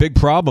a big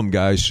problem,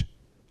 guys.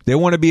 They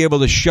want to be able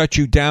to shut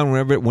you down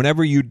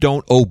whenever you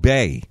don't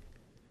obey.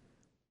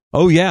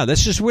 Oh yeah,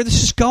 this is where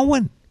this is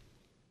going.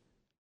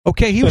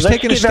 Okay, he was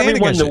taking a stand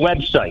against it. Let's give everyone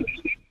the website.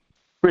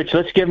 Rich,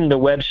 let's give them the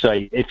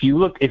website. If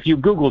you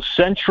Google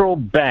Central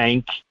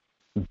Bank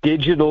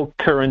Digital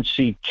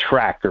Currency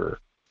Tracker,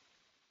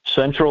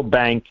 Central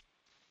Bank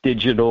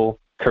Digital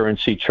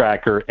Currency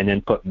Tracker, and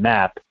then put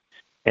map,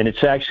 and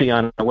it's actually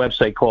on a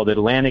website called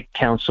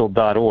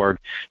AtlanticCouncil.org.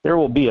 There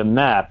will be a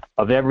map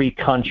of every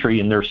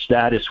country and their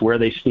status, where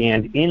they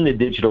stand in the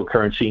digital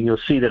currency, and you'll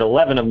see that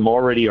 11 of them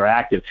already are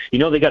active. You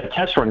know, they got a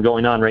test run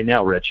going on right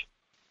now, Rich,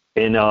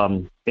 in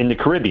the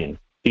Caribbean.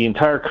 The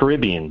entire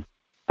Caribbean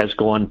has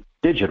gone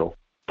digital,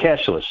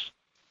 cashless,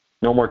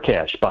 no more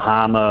cash.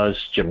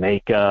 Bahamas,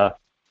 Jamaica,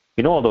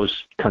 you know, all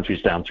those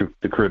countries down through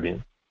the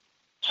Caribbean.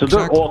 So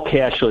they're all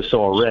cashless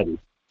already,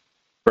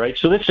 right?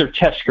 So this is their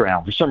test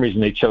ground. For some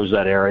reason, they chose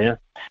that area.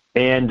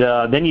 And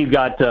then you've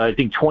got, I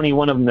think,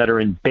 21 of them that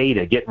are in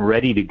beta, getting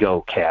ready to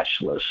go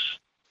cashless.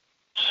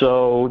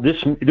 So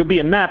there'll be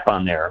a map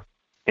on there.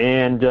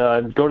 And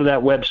go to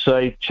that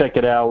website, check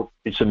it out.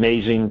 It's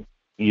amazing.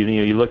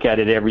 You look at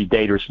it every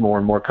day. There's more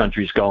and more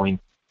countries going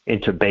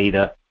into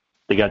beta.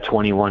 They got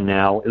 21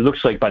 now. It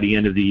looks like by the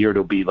end of the year,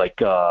 there'll be like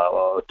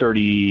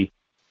 32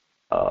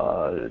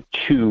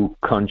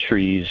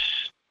 countries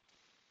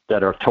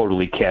that are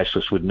totally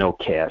cashless with no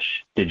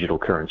cash, digital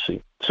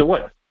currency. So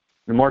what?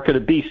 The mark of the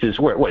beast is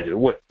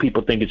what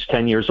people think it's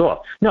 10 years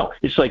off. No,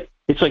 it's like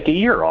a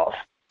year off.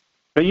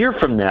 A year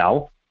from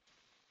now,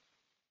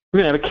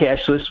 we're going to have a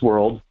cashless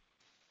world,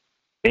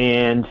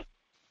 and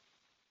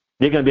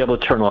they're going to be able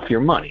to turn off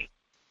your money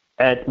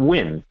at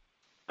whim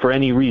for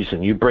any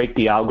reason. You break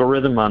the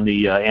algorithm on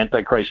the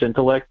Antichrist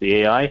intellect, the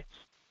AI,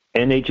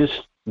 and they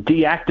just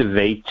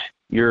deactivate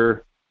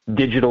your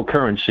digital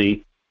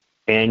currency,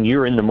 and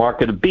you're in the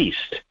mark of the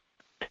beast.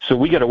 So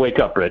we got to wake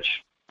up,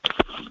 Rich.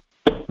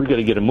 We got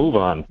to get a move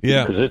on.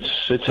 Yeah, because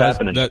it's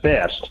happening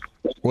fast.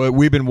 Well,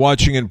 we've been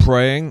watching and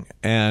praying,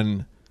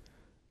 and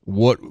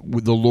what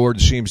the Lord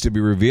seems to be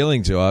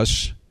revealing to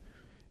us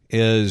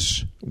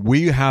is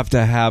we have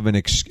to have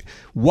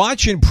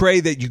watch and pray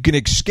that you can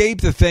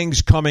escape the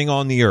things coming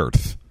on the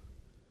earth.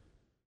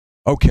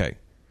 Okay.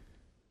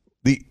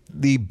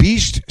 The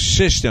beast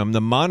system,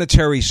 the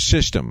monetary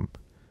system,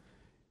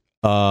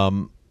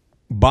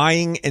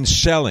 buying and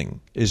selling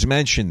is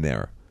mentioned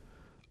there.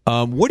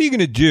 What are you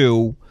going to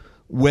do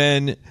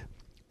when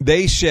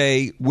they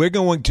say we're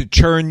going to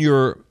turn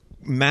your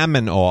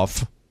mammon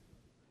off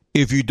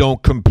if you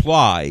don't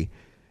comply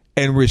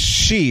and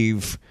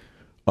receive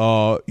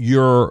your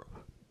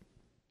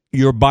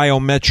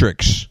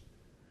biometrics,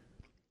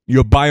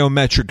 your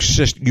biometric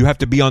system? You have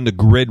to be on the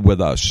grid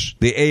with us.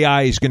 The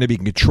AI is going to be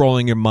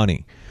controlling your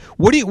money.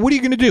 What are you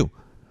going to do?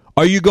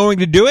 Are you going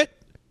to do it?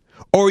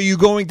 Or are you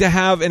going to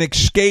have an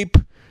escape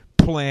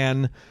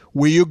plan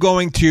where you're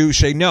going to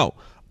say, no,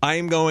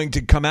 I'm going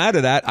to come out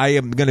of that. I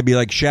am going to be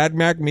like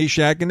Shadrach,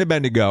 Meshach, and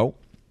Abednego.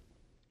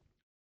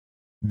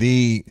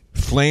 The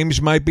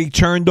flames might be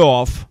turned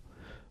off,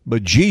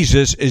 but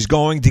Jesus is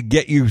going to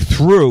get you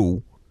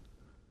through.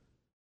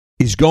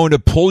 He's going to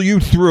pull you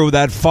through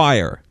that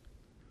fire.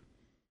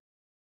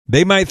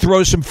 They might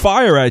throw some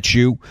fire at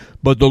you,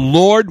 but the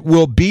Lord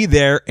will be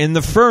there in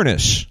the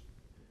furnace.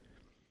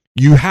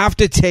 You have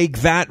to take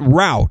that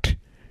route.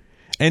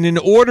 And in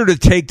order to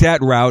take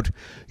that route,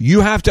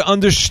 you have to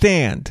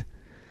understand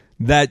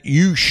that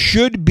you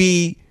should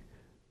be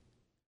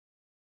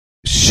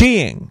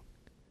seeing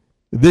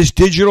this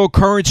digital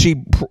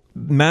currency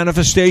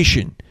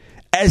manifestation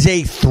as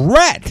a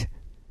threat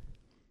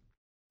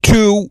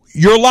to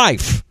your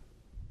life.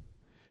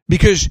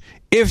 Because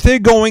if they're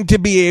going to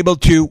be able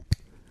to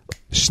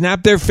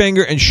snap their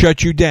finger and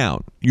shut you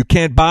down, you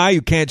can't buy,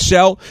 you can't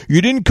sell,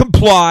 you didn't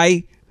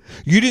comply,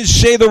 you didn't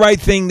say the right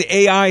thing, the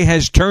AI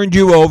has turned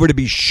you over to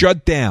be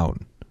shut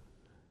down.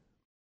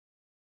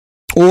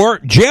 Or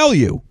jail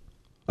you.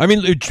 I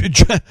mean, they're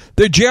trying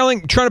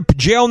to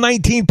jail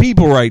 19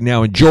 people right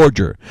now in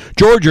Georgia.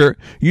 Georgia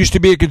used to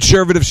be a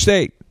conservative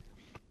state.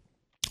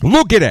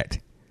 Look at it.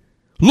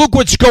 Look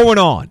what's going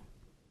on.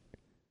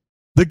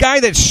 The guy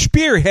that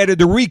spearheaded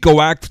the RICO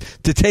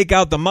Act to take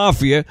out the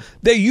mafia,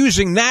 they're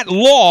using that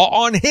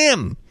law on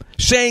him,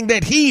 saying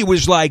that he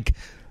was like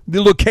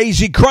the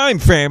Lucchese crime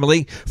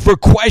family for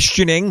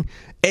questioning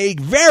a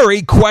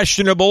very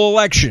questionable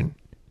election.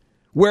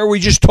 Where we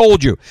just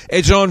told you,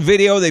 it's on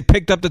video, they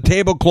picked up the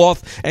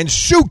tablecloth, and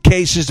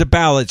suitcases of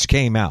ballots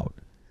came out.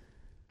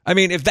 I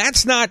mean, if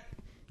that's not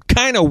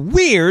kind of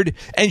weird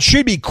and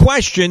should be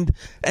questioned,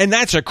 and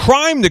that's a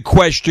crime to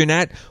question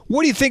that,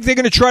 what do you think they're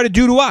going to try to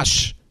do to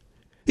us?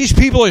 These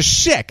people are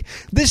sick.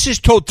 This is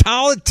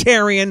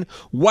totalitarian,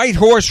 white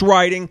horse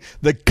riding,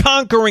 the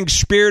conquering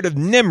spirit of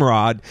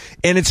Nimrod,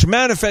 and it's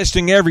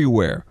manifesting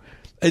everywhere.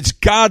 It's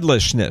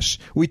godlessness.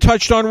 We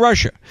touched on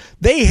Russia.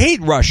 They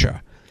hate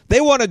Russia.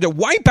 They wanted to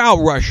wipe out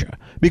Russia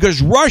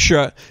because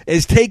Russia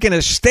is taking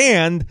a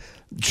stand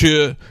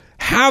to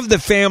have the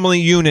family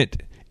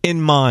unit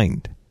in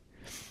mind,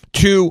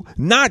 to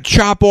not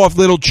chop off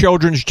little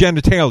children's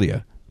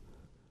genitalia,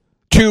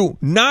 to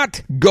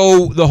not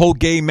go the whole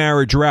gay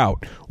marriage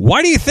route.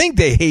 Why do you think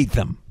they hate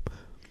them?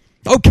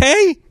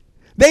 Okay?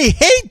 They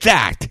hate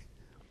that.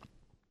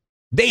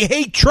 They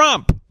hate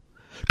Trump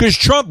because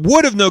Trump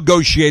would have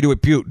negotiated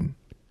with Putin.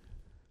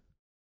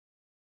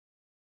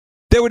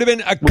 There would have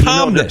been a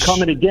calmness. They're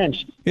coming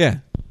against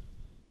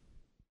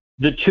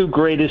the two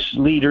greatest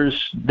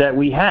leaders that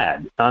we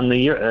had on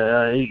the,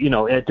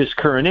 at this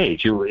current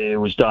age. It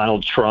was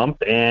Donald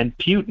Trump and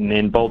Putin,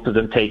 and both of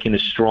them taking a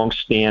strong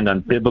stand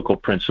on biblical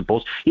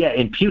principles. Yeah,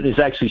 and Putin has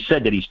actually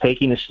said that he's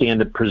taking a stand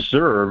to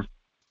preserve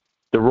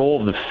the role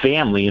of the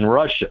family in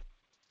Russia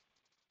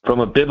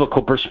from a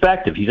biblical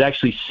perspective. He's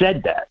actually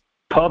said that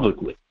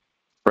publicly,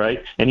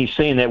 right? And he's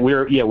saying that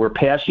we're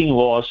passing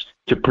laws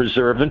to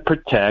preserve and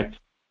protect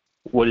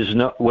what is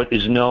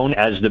known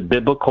as the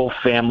biblical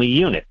family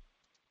unit,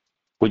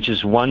 which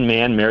is one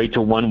man married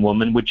to one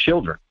woman with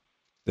children.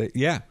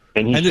 Yeah.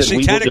 And the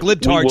satanic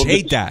libtards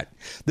hate that.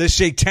 The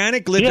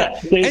satanic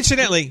libtards. Yeah,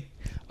 Incidentally,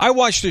 I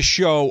watched a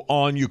show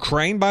on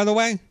Ukraine, by the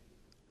way,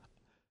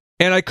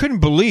 and I couldn't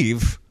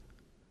believe.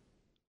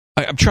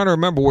 I'm trying to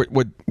remember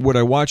what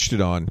I watched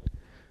it on.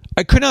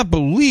 I could not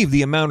believe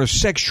the amount of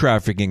sex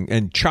trafficking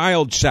and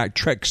child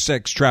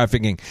sex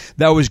trafficking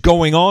that was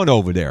going on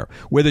over there,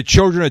 where the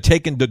children are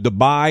taken to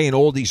Dubai and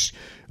all these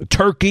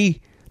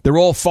Turkey. They're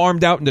all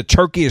farmed out into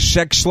Turkey as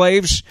sex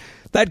slaves.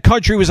 That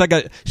country was like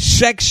a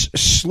sex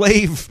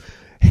slave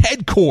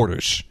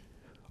headquarters.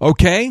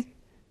 Okay?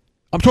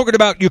 I'm talking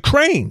about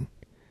Ukraine.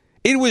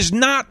 It was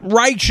not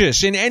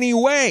righteous in any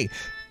way.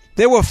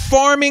 They were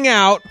farming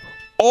out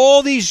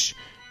all these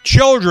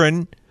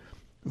children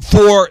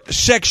for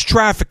sex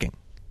trafficking.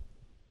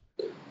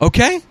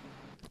 Okay?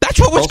 That's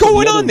what was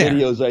going on there.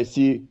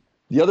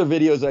 The other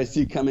videos I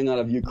see coming out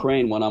of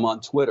Ukraine when I'm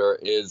on Twitter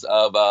is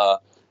of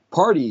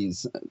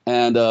parties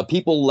and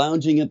people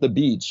lounging at the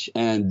beach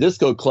and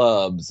disco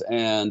clubs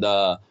and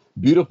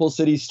beautiful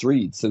city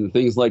streets and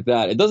things like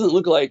that. It doesn't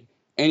look like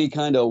any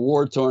kind of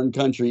war-torn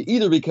country,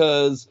 either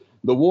because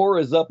the war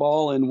is up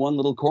all in one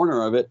little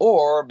corner of it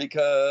or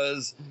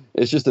because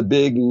it's just a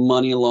big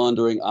money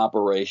laundering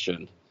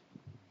operation.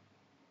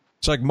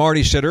 It's like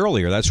Marty said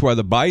earlier. That's why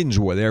the Bidens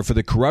were there for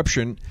the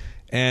corruption,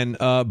 and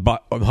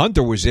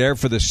Hunter was there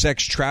for the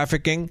sex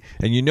trafficking,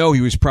 and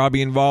he was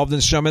probably involved in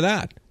some of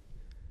that.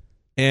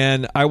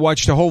 And I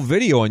watched a whole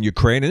video on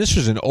Ukraine, and this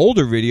was an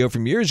older video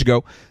from years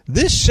ago.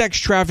 This sex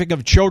trafficking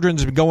of children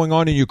has been going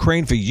on in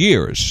Ukraine for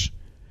years.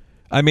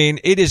 I mean,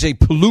 it is a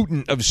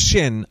pollutant of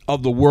sin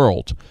of the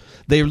world.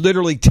 They're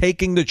literally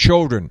taking the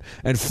children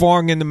and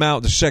farming them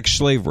out to sex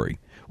slavery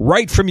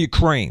right from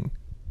Ukraine.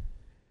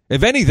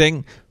 If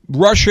anything,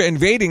 Russia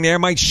invading there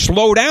might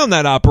slow down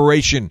that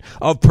operation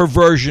of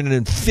perversion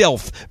and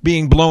filth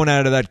being blown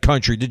out of that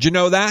country. Did you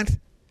know that?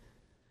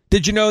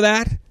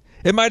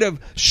 It might have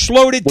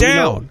slowed it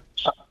down.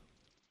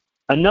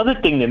 Another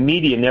thing the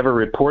media never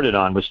reported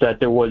on was that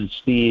there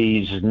was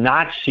these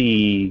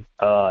Nazi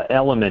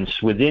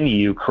elements within the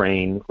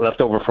Ukraine left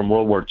over from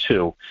World War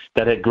II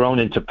that had grown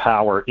into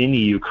power in the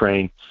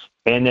Ukraine,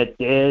 and that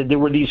there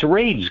were these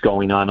raids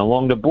going on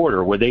along the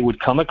border where they would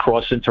come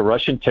across into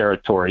Russian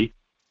territory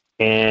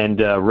and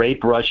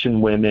rape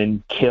Russian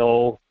women,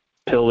 kill,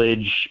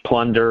 pillage,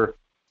 plunder,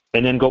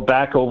 and then go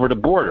back over the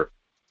border.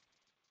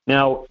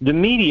 Now, the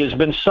media has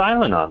been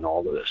silent on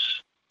all of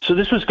this. So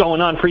this was going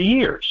on for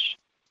years.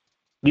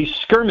 These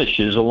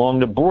skirmishes along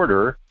the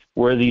border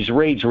where these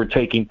raids were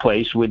taking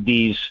place with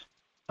these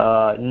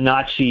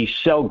Nazi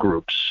cell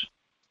groups.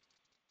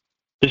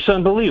 It's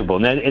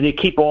unbelievable. And they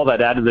keep all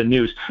that out of the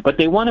news. But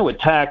they want to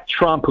attack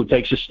Trump, who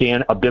takes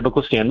a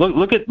biblical stand.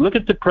 Look at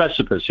the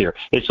precipice here.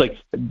 It's like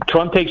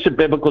Trump takes a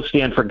biblical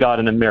stand for God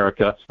in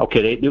America.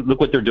 Okay, look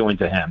what they're doing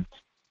to him.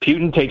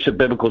 Putin takes a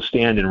biblical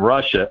stand in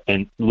Russia,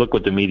 and look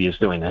what the media is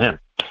doing to him.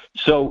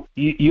 So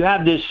you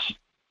have this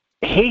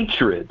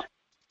hatred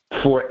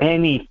for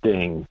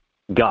anything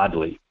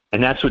godly,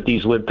 and that's what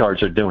these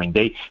libtards are doing.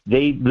 They're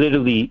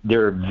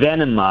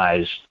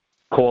venomized,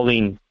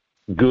 calling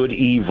good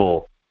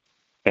evil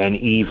and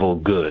evil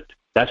good.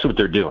 That's what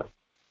they're doing.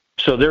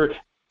 So they're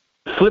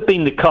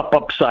flipping the cup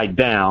upside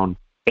down,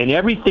 and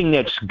everything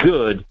that's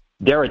good,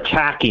 they're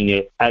attacking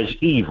it as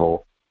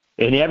evil.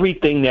 And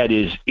everything that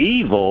is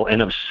evil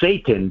and of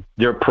Satan,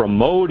 they're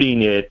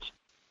promoting it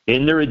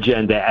in their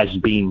agenda as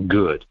being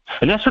good.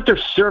 And that's what they're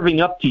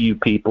serving up to you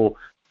people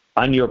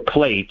on your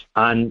plate,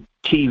 on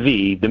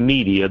TV, the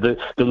media, the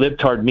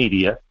libtard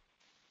media.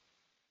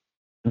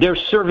 They're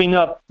serving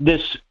up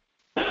this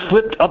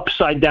flipped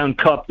upside down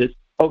cup that,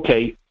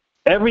 okay,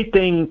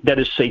 everything that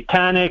is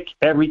satanic,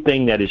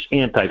 everything that is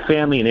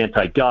anti-family and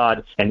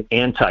anti-God and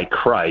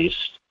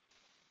anti-Christ,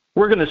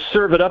 we're going to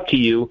serve it up to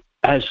you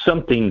as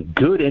something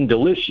good and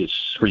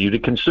delicious for you to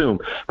consume.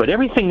 But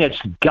everything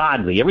that's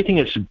godly, everything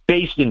that's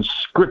based in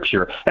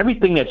Scripture,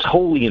 everything that's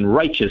holy and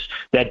righteous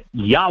that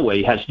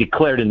Yahweh has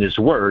declared in His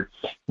Word,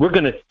 we're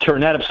going to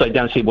turn that upside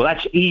down and say, well,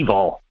 that's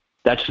evil.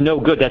 That's no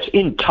good. That's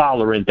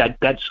intolerant.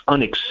 That's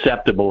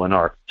unacceptable in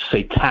our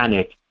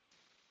satanic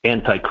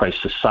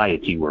Antichrist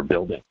society we're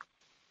building.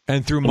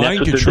 And through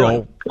mind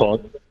control,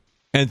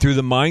 and through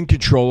the mind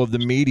control of the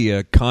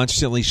media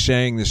constantly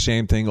saying the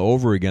same thing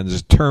over again. There's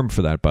a term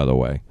for that, by the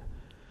way,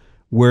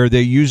 where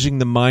they're using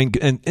the mind.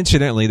 And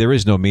incidentally, there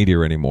is no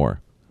media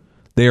anymore.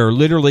 They are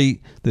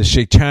literally the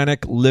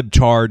satanic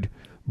libtard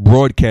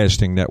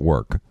broadcasting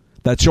network.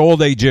 That's all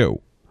they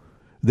do.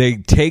 They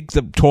take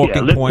the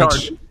talking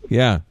points.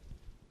 Yeah.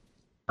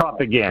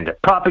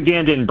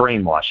 Propaganda and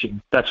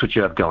brainwashing. That's what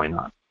you have going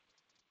on.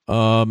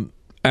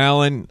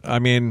 Alan, I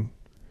mean,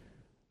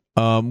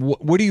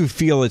 what do you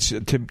feel it's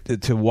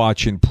to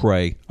watch and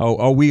pray? Oh,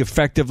 are we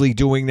effectively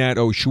doing that?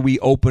 Oh, should we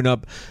open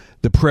up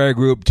the prayer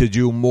group to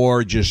do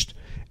more just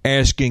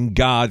asking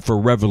God for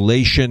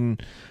revelation,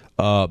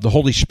 the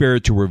Holy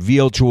Spirit to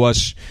reveal to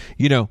us?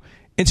 You know,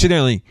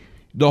 incidentally,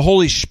 the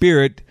Holy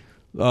Spirit,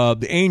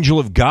 the angel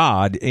of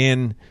God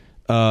in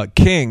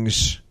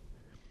Kings,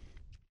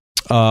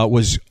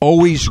 was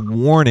always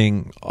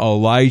warning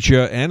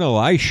Elijah and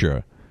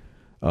Elisha,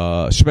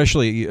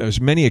 especially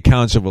as many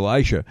accounts of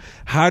Elisha,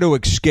 how to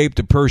escape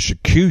the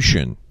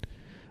persecution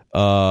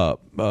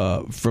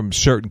from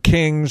certain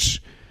kings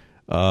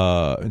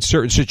in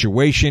certain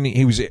situation.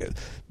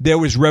 There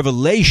was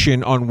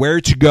revelation on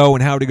where to go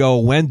and how to go,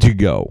 when to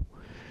go,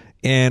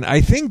 and I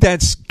think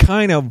that's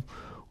kind of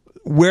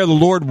where the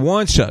Lord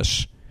wants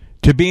us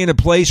to be, in a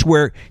place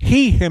where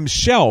He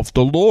Himself,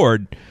 the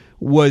Lord,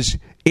 was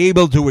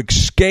able to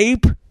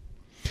escape,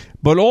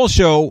 but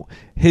also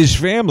His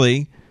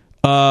family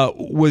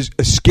was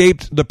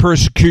escaped the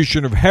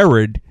persecution of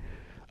Herod,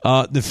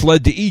 that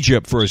fled to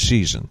Egypt for a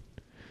season.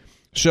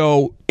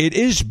 So it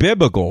is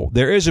biblical.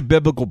 There is a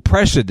biblical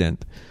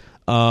precedent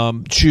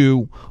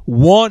to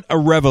want a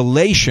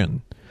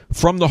revelation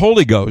from the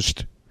Holy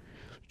Ghost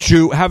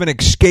to have an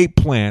escape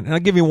plan. And I'll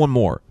give you one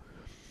more.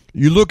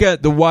 You look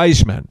at the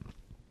wise men.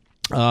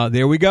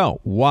 There we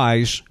go.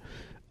 Wise.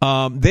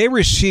 They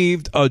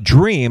received a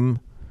dream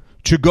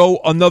to go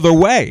another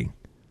way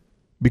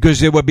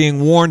because they were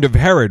being warned of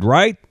Herod,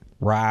 right?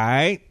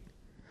 Right.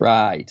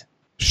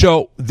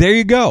 So there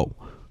you go.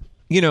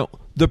 You know,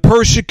 the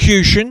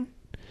persecution,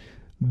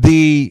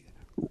 the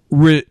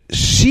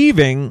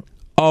receiving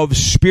of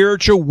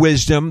spiritual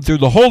wisdom through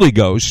the Holy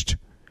Ghost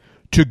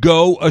to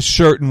go a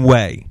certain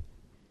way.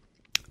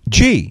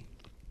 Gee,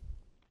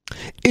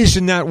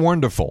 isn't that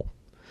wonderful?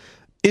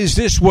 Is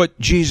this what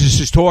Jesus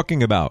is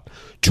talking about?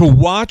 To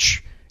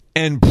watch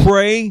and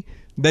pray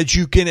that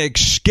you can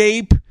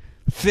escape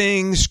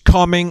things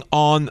coming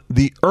on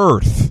the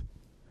earth.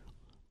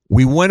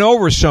 We went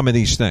over some of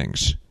these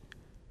things.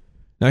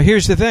 Now,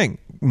 here's the thing.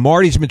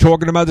 Marty's been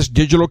talking about this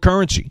digital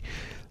currency.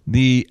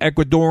 The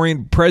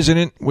Ecuadorian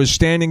president was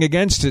standing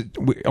against it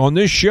on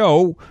this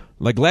show.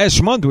 Like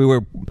last month, we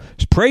were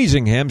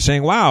praising him,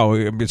 saying, wow,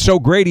 it's so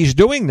great he's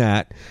doing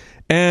that.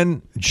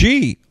 And,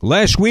 gee,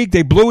 last week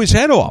they blew his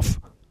head off.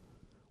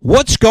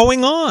 What's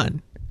going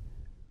on?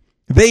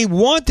 They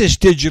want this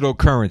digital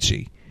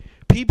currency.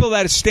 People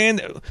that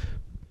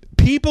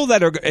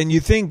are, and you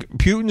think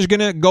Putin's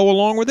going to go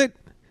along with it?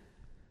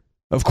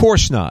 Of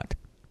course not.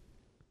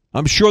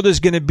 I'm sure there's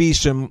going to be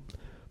some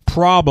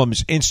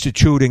problems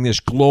instituting this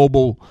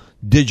global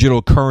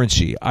digital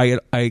currency.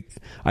 I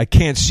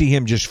can't see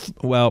him just,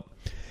 well,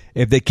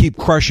 if they keep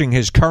crushing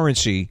his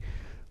currency,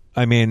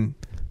 I mean,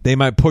 they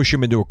might push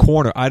him into a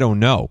corner. I don't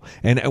know.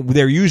 And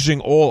they're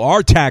using all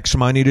our tax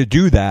money to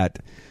do that,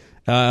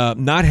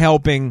 not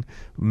helping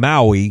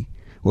Maui,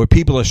 where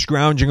people are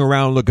scrounging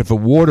around looking for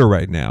water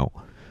right now.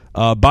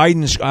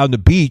 Biden's on the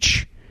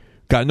beach,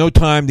 got no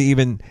time to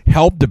even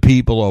help the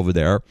people over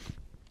there.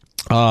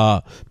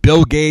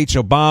 Bill Gates,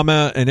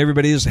 Obama, and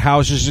everybody's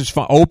houses is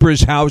fine.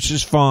 Oprah's house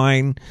is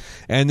fine.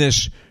 And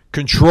this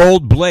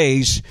controlled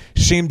blaze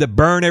seemed to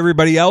burn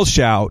everybody else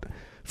out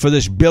for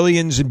this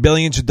billions and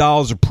billions of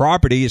dollars of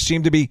property. It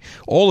seemed to be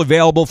all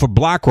available for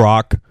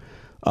BlackRock.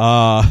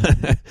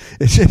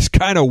 It's just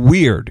kind of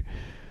weird.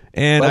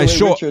 And By the way,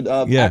 saw, Richard,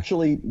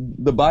 actually,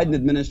 the Biden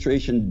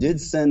administration did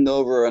send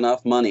over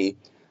enough money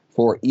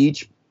for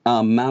each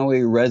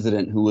Maui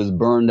resident who was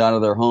burned out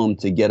of their home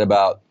to get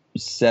about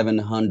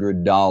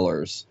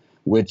 $700,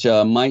 which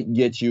might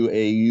get you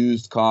a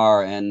used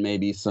car and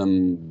maybe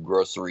some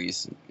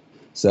groceries.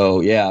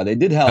 So, yeah, they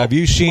did help. Have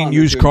you seen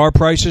used car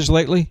prices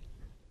lately?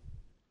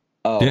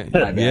 Oh, my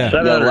bad. Yeah.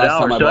 $700. Last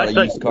time I bought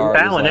a used car,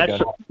 Alan,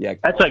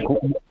 it that's like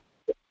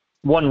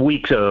 1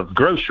 week of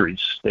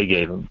groceries they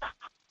gave him.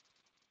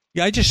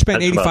 Yeah, I just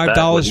spent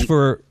 $85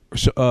 for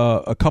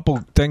a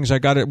couple things I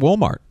got at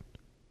Walmart.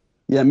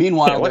 Yeah,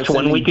 meanwhile, what's they're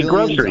 1 week of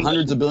sending groceries?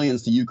 hundreds of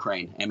billions to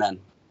Ukraine. Amen.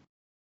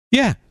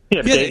 Yeah.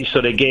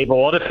 So they gave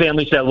all the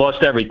families that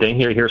lost everything,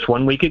 here's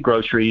 1 week of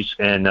groceries,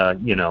 and,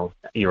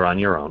 you're on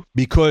your own.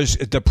 Because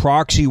the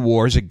proxy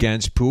wars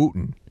against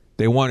Putin.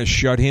 They want to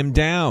shut him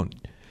down,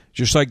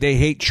 just like they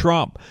hate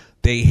Trump.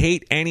 They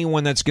hate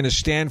anyone that's going to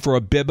stand for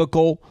a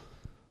biblical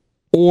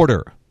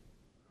order.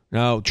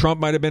 Now, Trump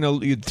might have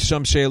been,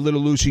 some say, a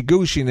little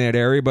loosey-goosey in that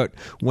area, but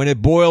when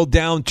it boiled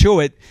down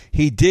to it,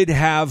 he did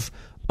have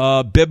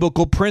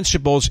biblical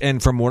principles.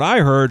 And from what I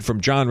heard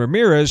from John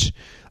Ramirez,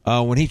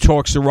 when he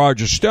talks to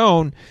Roger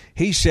Stone,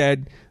 he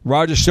said,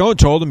 Roger Stone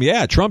told him,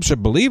 yeah, Trump's a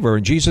believer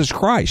in Jesus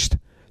Christ.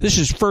 This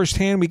is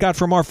firsthand we got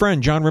from our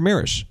friend John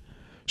Ramirez.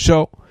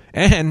 So,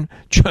 and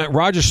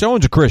Roger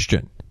Stone's a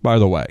Christian, by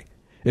the way,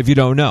 if you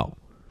don't know.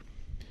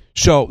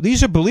 So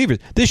these are believers.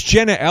 This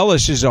Jenna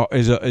Ellis is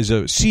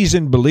a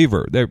seasoned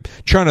believer. They're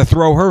trying to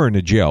throw her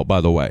into jail,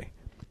 by the way.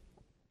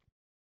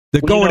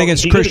 They're going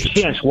against Christians.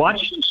 Get a chance,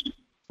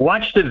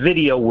 watch the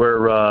video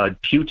where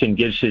Putin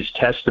gives his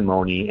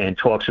testimony and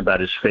talks about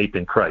his faith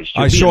in Christ.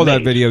 I saw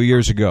that video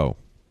years ago.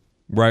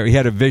 Right, he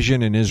had a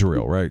vision in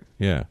Israel. Right,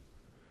 yeah.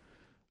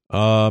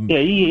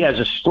 He has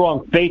a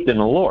strong faith in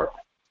the Lord.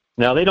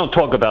 Now they don't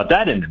talk about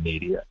that in the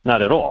media,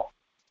 not at all.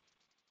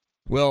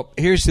 Well,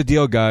 here's the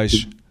deal,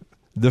 guys.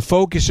 The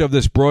focus of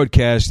this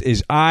broadcast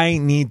is I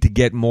need to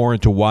get more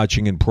into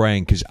watching and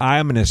praying because I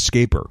am an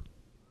escaper.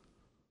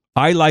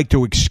 I like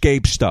to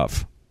escape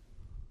stuff.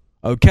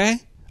 Okay?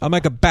 I'm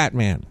like a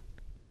Batman.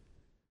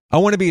 I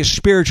want to be a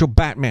spiritual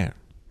Batman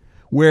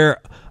where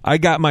I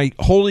got my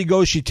Holy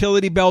Ghost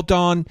utility belt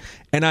on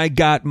and I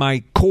got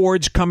my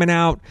cords coming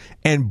out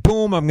and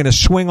boom, I'm going to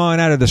swing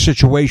on out of the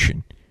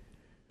situation.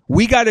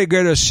 We got to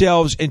get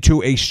ourselves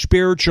into a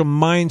spiritual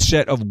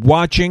mindset of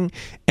watching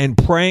and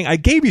praying. I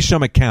gave you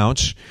some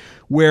accounts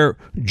where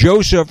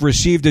Joseph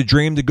received a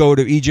dream to go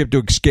to Egypt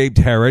to escape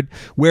Herod,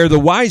 where the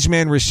wise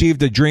man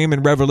received a dream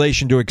and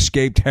revelation to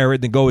escape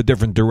Herod and go a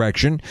different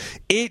direction.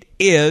 It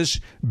is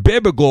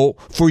biblical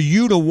for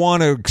you to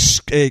want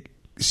to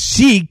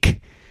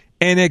seek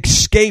an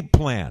escape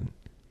plan.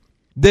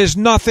 There's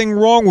nothing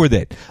wrong with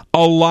it.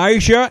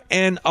 Elijah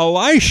and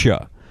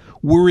Elisha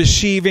were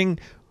receiving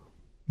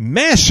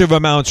massive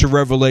amounts of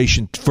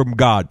revelation from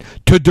God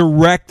to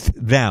direct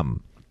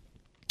them.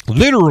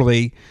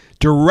 Literally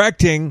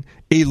directing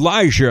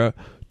Elijah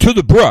to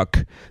the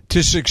brook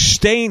to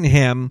sustain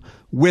him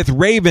with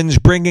ravens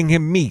bringing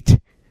him meat.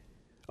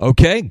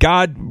 Okay?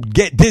 God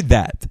did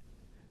that.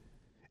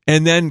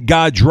 And then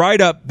God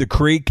dried up the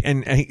creek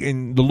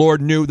and the Lord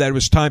knew that it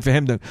was time for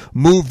him to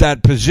move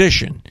that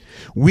position.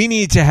 We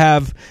need to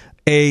have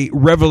a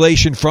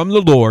revelation from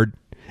the Lord,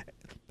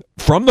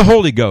 from the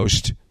Holy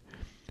Ghost,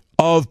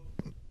 of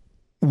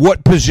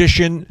what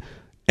position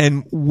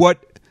and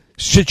what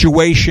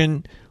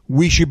situation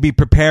we should be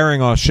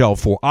preparing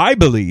ourselves for. I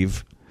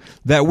believe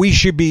that we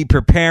should be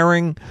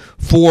preparing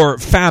for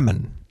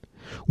famine.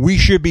 We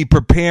should be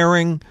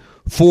preparing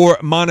for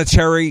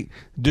monetary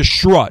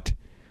distraught,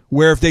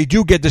 where if they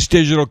do get this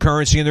digital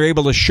currency and they're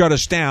able to shut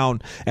us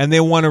down and they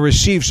want to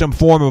receive some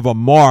form of a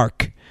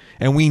mark,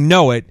 and we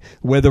know it,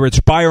 whether it's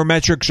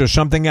biometrics or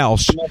something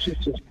else,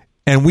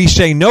 and we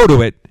say no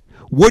to it,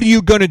 what are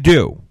you going to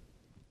do?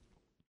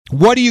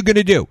 What are you going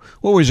to do?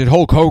 What was it?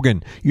 Hulk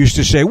Hogan used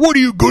to say, what are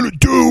you going to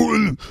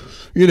do?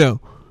 You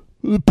know,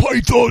 the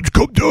pythons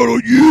come down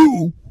on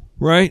you,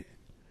 right?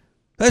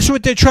 That's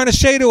what they're trying to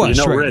say to us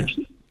right Rich,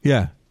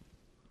 now.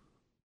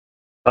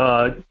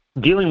 Yeah.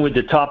 Dealing with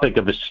the topic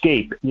of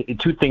escape,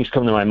 two things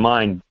come to my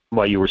mind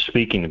while you were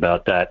speaking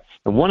about that.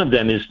 And one of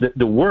them is that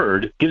the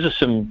word gives us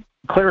some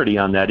clarity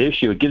on that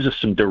issue. It gives us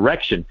some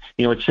direction.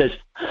 You know, it says,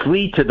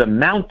 flee to the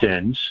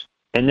mountains.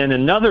 And then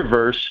another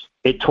verse,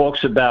 it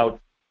talks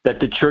about that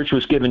the church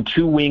was given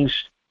two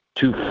wings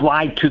to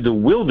fly to the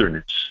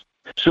wilderness.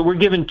 So we're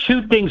given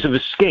two things of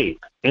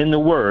escape in the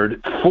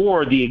word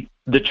for the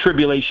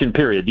tribulation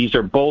period. These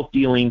are both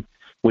dealing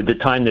with the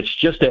time that's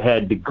just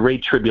ahead, the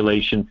great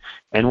tribulation.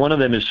 And one of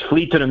them is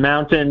flee to the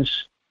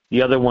mountains.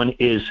 The other one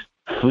is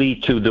flee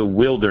to the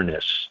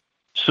wilderness.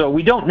 So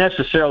we don't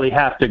necessarily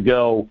have to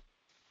go.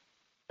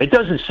 It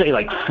doesn't say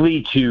like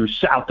flee to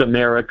South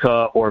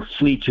America or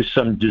flee to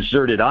some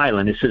deserted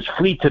island. It says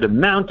flee to the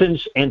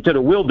mountains and to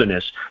the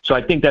wilderness. So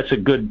I think that's a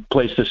good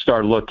place to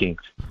start looking.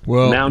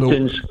 Well,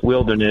 mountains,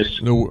 wilderness.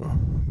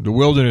 The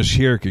wilderness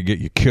here could get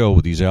you killed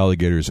with these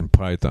alligators and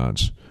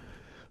pythons.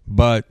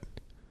 But,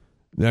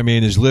 I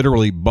mean, there's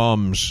literally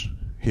bums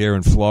here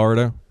in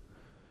Florida.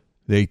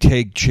 They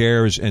take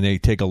chairs and they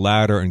take a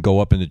ladder and go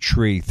up in the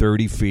tree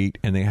 30 feet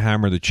and they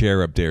hammer the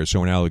chair up there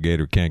so an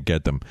alligator can't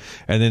get them.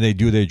 And then they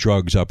do their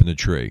drugs up in the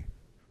tree.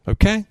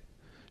 Okay?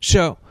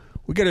 So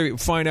we got to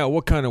find out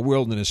what kind of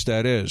wilderness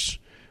that is.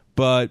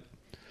 But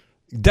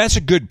that's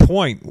a good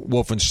point,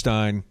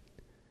 Wolfenstein,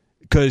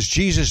 because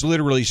Jesus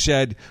literally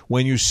said,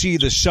 when you see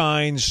the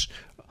signs,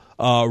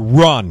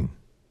 run.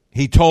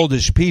 He told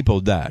his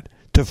people that,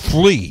 to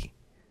flee.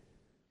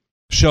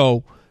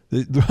 So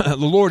the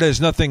Lord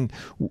has nothing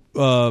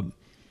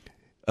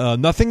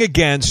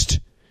against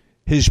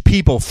his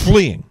people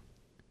fleeing,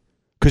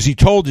 because he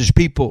told his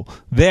people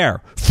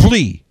there,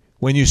 flee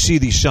when you see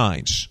these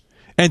signs,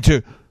 and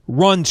to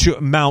run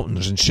to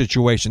mountains and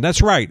situations.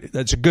 That's right.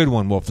 That's a good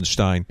one,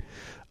 Wolfenstein.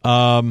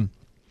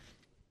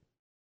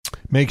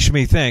 Makes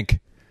me think,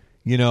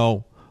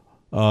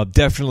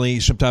 definitely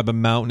some type of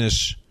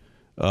mountainous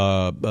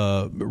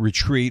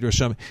retreat or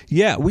something.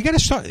 Yeah, we got to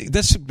start.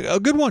 That's a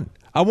good one.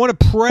 I want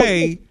to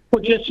pray.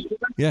 Well,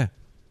 Yeah.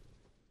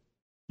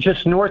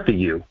 Just north of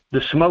you,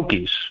 the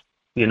Smokies,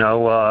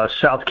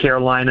 South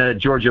Carolina,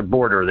 Georgia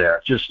border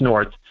there, just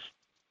north.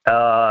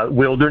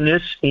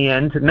 Wilderness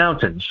and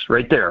mountains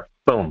right there.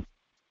 Boom.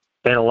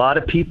 And a lot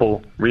of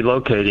people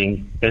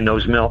relocating in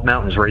those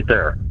mountains right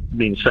there,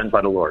 being sent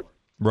by the Lord.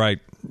 Right.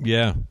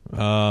 Yeah.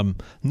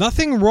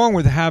 Nothing wrong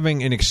with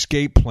having an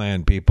escape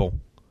plan, people.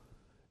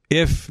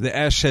 If the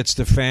S hits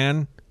the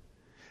fan,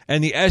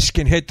 and the S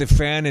can hit the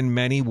fan in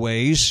many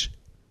ways.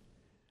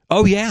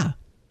 Oh, yeah.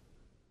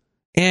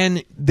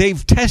 And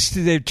they've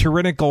tested their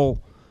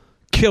tyrannical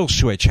kill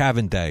switch,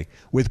 haven't they,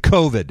 with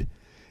COVID?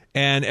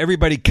 And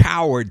everybody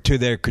cowered to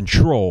their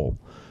control.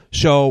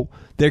 So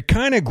they're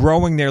kind of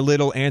growing their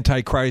little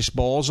Antichrist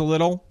balls a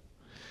little.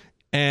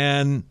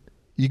 And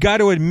you got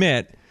to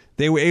admit,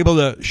 they were able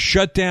to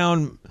shut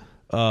down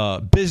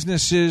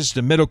businesses,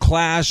 the middle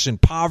class,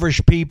 impoverish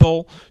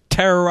people,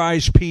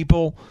 terrorize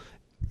people,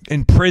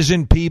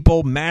 imprison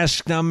people,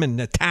 mask them, and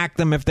attack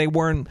them if they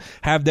weren't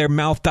have their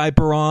mouth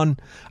diaper on.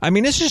 I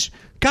mean, this is,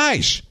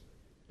 guys,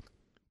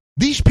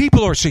 these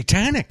people are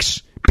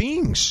satanics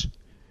beings.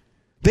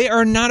 They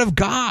are not of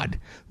God.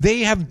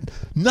 They have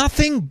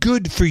nothing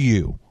good for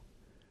you.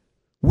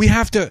 We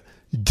have to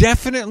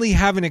definitely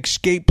have an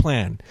escape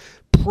plan.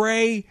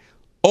 Pray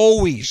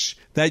always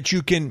that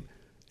you can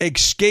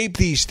escape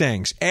these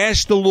things.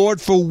 Ask the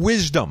Lord for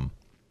wisdom.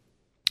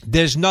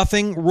 There's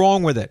nothing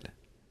wrong with it.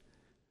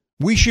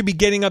 We should be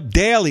getting up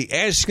daily.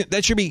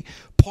 That should be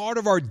part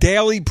of our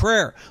daily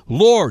prayer.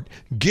 Lord,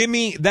 give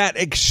me that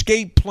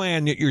escape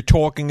plan that you're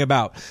talking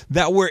about,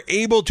 that we're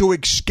able to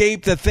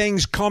escape the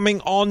things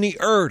coming on the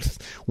earth.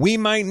 We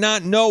might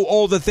not know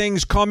all the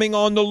things coming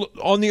on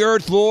the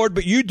earth, Lord,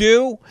 but you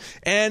do.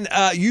 And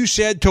you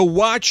said to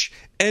watch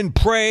and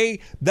pray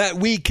that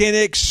we can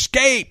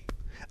escape.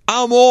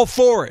 I'm all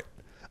for it.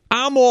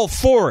 I'm all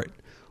for it.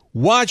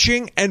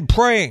 Watching and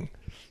praying.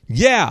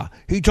 Yeah,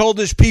 he told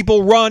his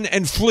people run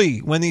and flee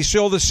when they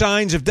saw the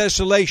signs of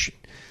desolation.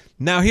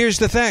 Now, here's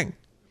the thing.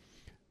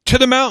 To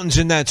the mountains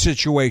in that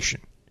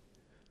situation.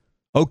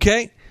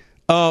 Okay?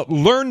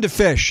 Learn to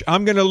fish.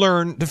 I'm going to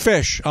learn to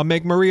fish. I'll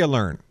make Maria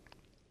learn.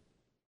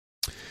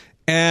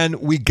 And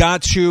we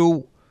got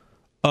to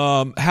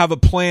have a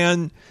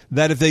plan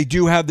that if they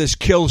do have this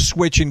kill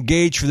switch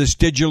engaged for this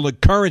digital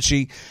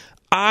currency,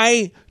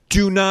 I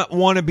do not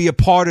want to be a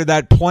part of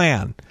that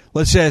plan.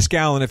 Let's ask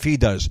Alan if he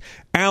does.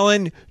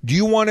 Alan, do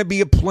you want to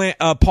be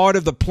a part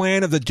of the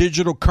plan of the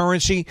digital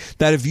currency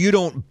that if you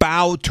don't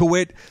bow to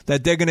it,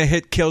 that they're going to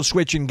hit kill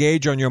switch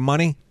engage on your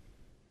money?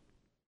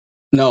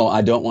 No,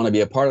 I don't want to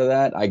be a part of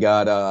that. I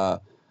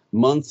got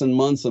months and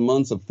months and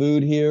months of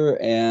food here,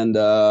 and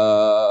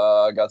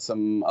I got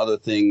some other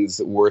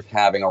things worth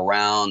having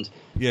around.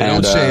 Yeah,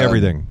 and, don't say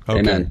everything. Okay.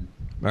 Amen.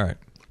 All right.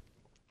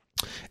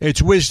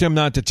 It's wisdom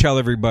not to tell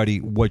everybody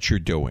what you're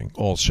doing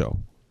also.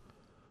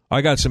 I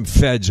got some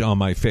feds on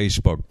my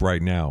Facebook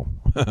right now.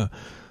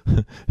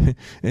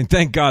 And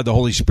thank God the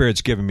Holy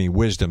Spirit's given me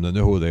wisdom to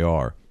know who they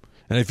are.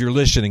 And if you're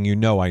listening, you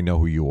know I know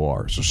who you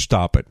are. So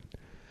stop it.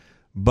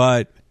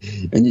 But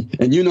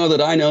and you know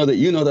that I know that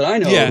you know that I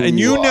know. Yeah, and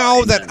you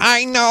know are. that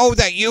I know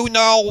that you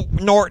know,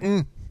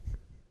 Norton.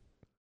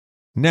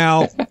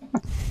 Now,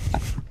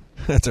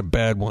 that's a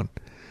bad one.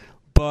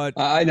 But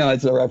I know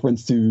it's a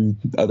reference to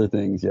other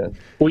things, yes.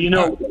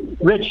 Well,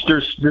 Rich,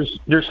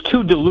 there's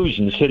two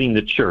delusions hitting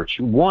the church.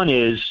 One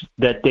is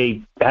that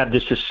they have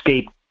this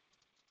escape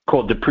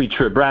called the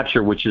pre-trib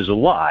rapture, which is a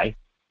lie,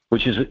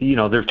 which is,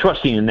 they're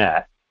trusting in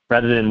that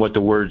rather than what the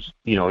words,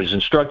 is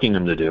instructing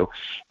them to do.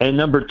 And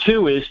number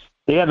two is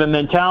they have a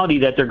mentality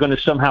that they're going to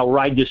somehow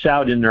ride this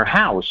out in their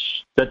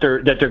house, that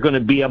they're going to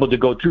be able to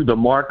go through the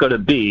mark of the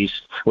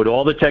beast with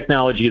all the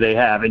technology they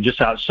have and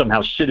just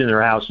somehow sit in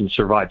their house and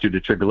survive through the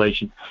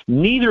tribulation.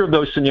 Neither of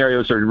those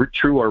scenarios are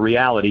true or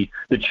reality.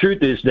 The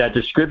truth is that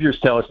the scriptures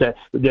tell us that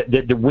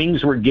the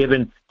wings were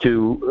given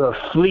to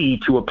flee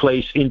to a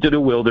place into the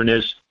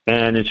wilderness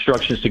and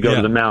instructions to go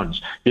to the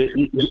mountains.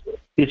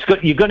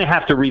 You're going to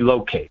have to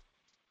relocate.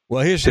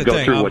 Well, here's the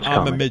thing.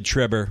 I'm a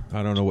mid-tribber.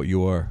 I don't know what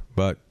you are,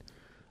 but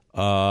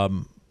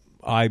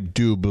I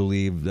do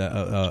believe that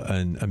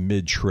a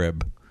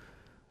mid-trib.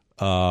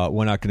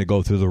 We're not going to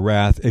go through the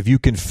wrath. If you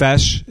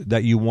confess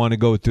that you want to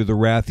go through the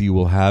wrath, you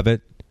will have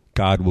it.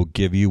 God will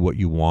give you what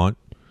you want.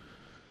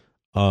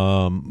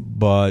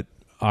 But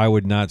I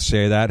would not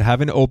say that. Have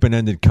an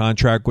open-ended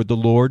contract with the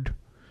Lord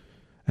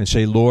and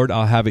say, Lord,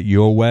 I'll have it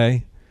your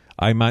way.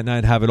 I might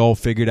not have it all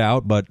figured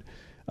out, but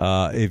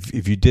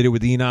if you did it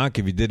with Enoch,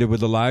 if you did it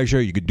with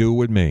Elijah, you could do it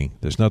with me.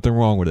 There's nothing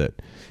wrong with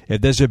it.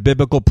 If there's a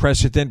biblical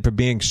precedent for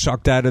being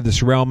sucked out of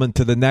this realm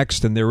into the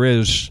next, and there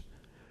is,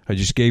 I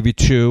just gave you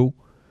two.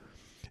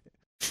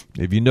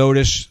 If you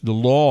notice, the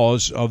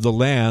laws of the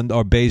land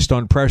are based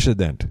on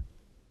precedent.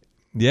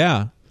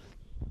 Yeah.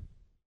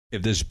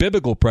 If there's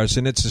biblical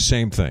precedent, it's the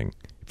same thing.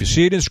 If you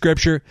see it in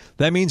Scripture,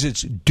 that means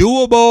it's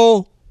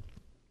doable.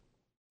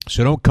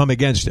 So don't come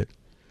against it.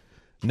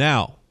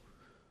 Now,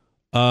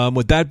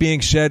 with that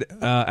being said,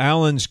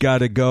 Alan's got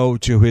to go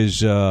to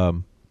his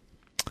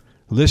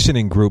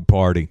listening group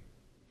party,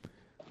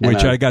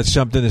 which I got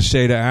something to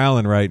say to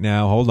Alan right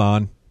now. Hold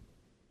on.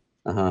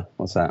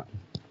 What's that?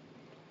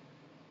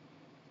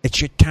 It's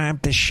your time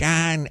to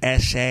shine,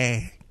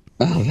 S.A.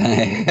 Oh,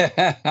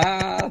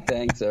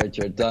 thanks,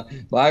 Richard.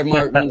 Bye,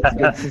 Martin. It's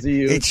good to see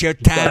you. It's your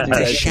time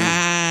to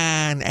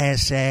shine,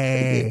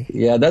 S.A.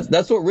 Yeah,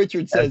 that's what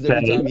Richard says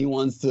every time he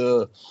wants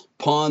to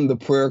pawn the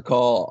prayer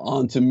call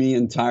onto me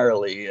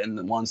entirely and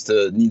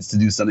needs to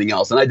do something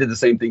else. And I did the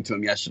same thing to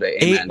him yesterday.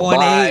 Amen. 818,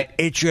 bye.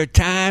 it's your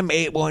time,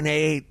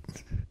 818.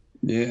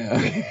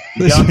 Yeah.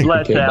 God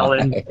bless,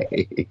 Alan.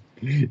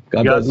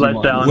 God bless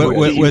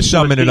Alan. We're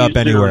summing it up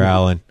anywhere,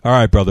 Alan. All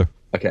right, brother.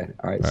 Okay.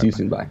 All right. See you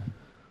soon. Bye.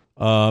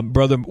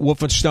 Brother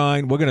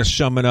Wolfenstein, we're going to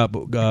sum it up.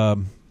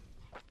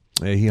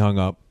 He hung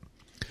up.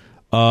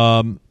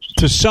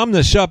 To sum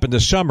this up in the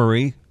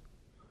summary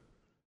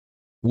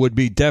would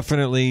be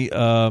definitely,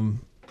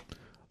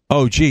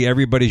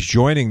 everybody's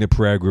joining the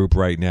prayer group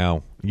right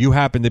now. You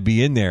happen to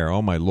be in there.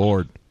 Oh, my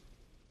Lord.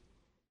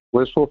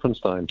 Where's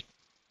Wolfenstein?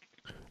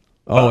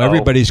 Oh,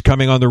 everybody's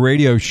coming on the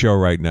radio show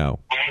right now.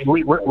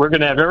 We're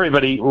going to have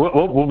everybody.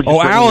 We'll be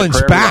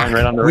Alan's back.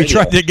 Right on the we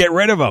radio. tried to get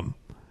rid of him.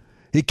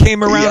 He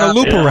came around a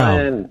loop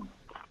around.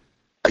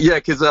 Yeah,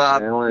 because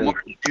I'm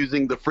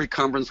using the free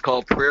conference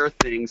call prayer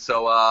thing,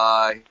 so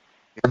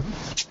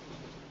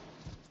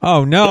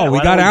Oh, no,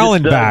 we got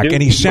Alan back,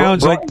 and he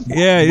sounds like,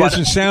 he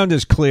doesn't sound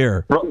as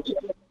clear. Wait.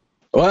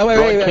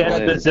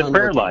 The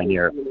prayer line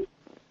here.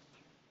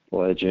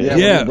 Legend.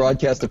 Yeah.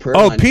 Broadcast the prayer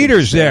line. Oh,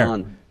 Peter's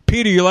there.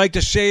 Peter, you like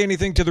to say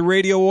anything to the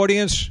radio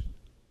audience?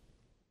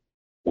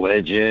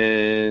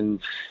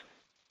 Legend.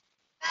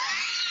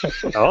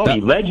 Oh,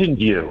 he legend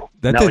you.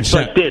 It's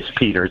like this,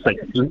 Peter.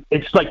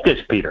 It's like this,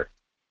 Peter.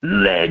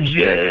 Legend.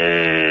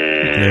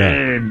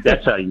 Yeah.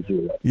 That's how you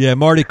do it. Yeah,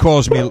 Marty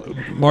calls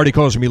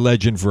me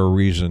legend for a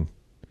reason.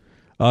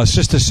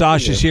 Sister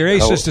Sasha's here.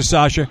 Hey, Sister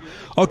Sasha.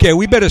 Okay,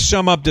 we better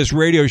sum up this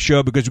radio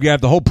show because we have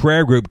the whole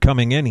prayer group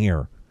coming in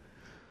here.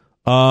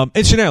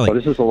 Incidentally,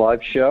 this is a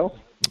live show?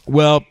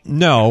 Well,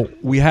 no,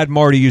 we had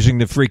Marty using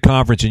the free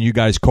conference and you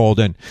guys called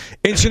in.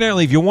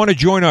 Incidentally, if you want to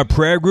join our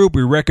prayer group,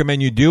 we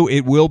recommend you do.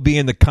 It will be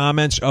in the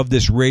comments of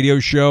this radio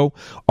show.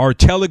 Our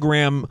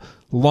Telegram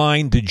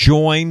line to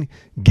join,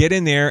 get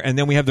in there, and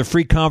then we have the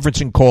free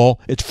conferencing call.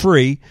 It's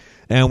free.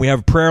 And we have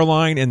a prayer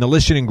line and the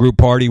listening group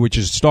party, which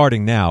is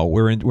starting now.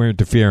 We're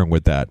interfering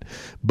with that.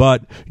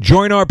 But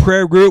join our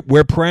prayer group.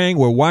 We're praying.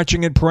 We're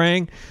watching and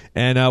praying.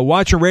 And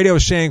Watching Radio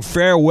is saying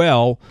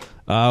farewell.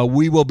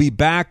 We will be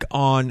back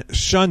on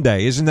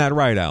Sunday. Isn't that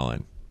right,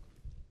 Alan?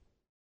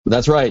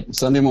 That's right.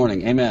 Sunday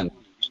morning. Amen.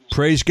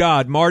 Praise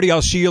God. Marty,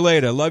 I'll see you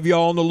later. Love you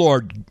all in the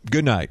Lord.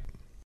 Good night.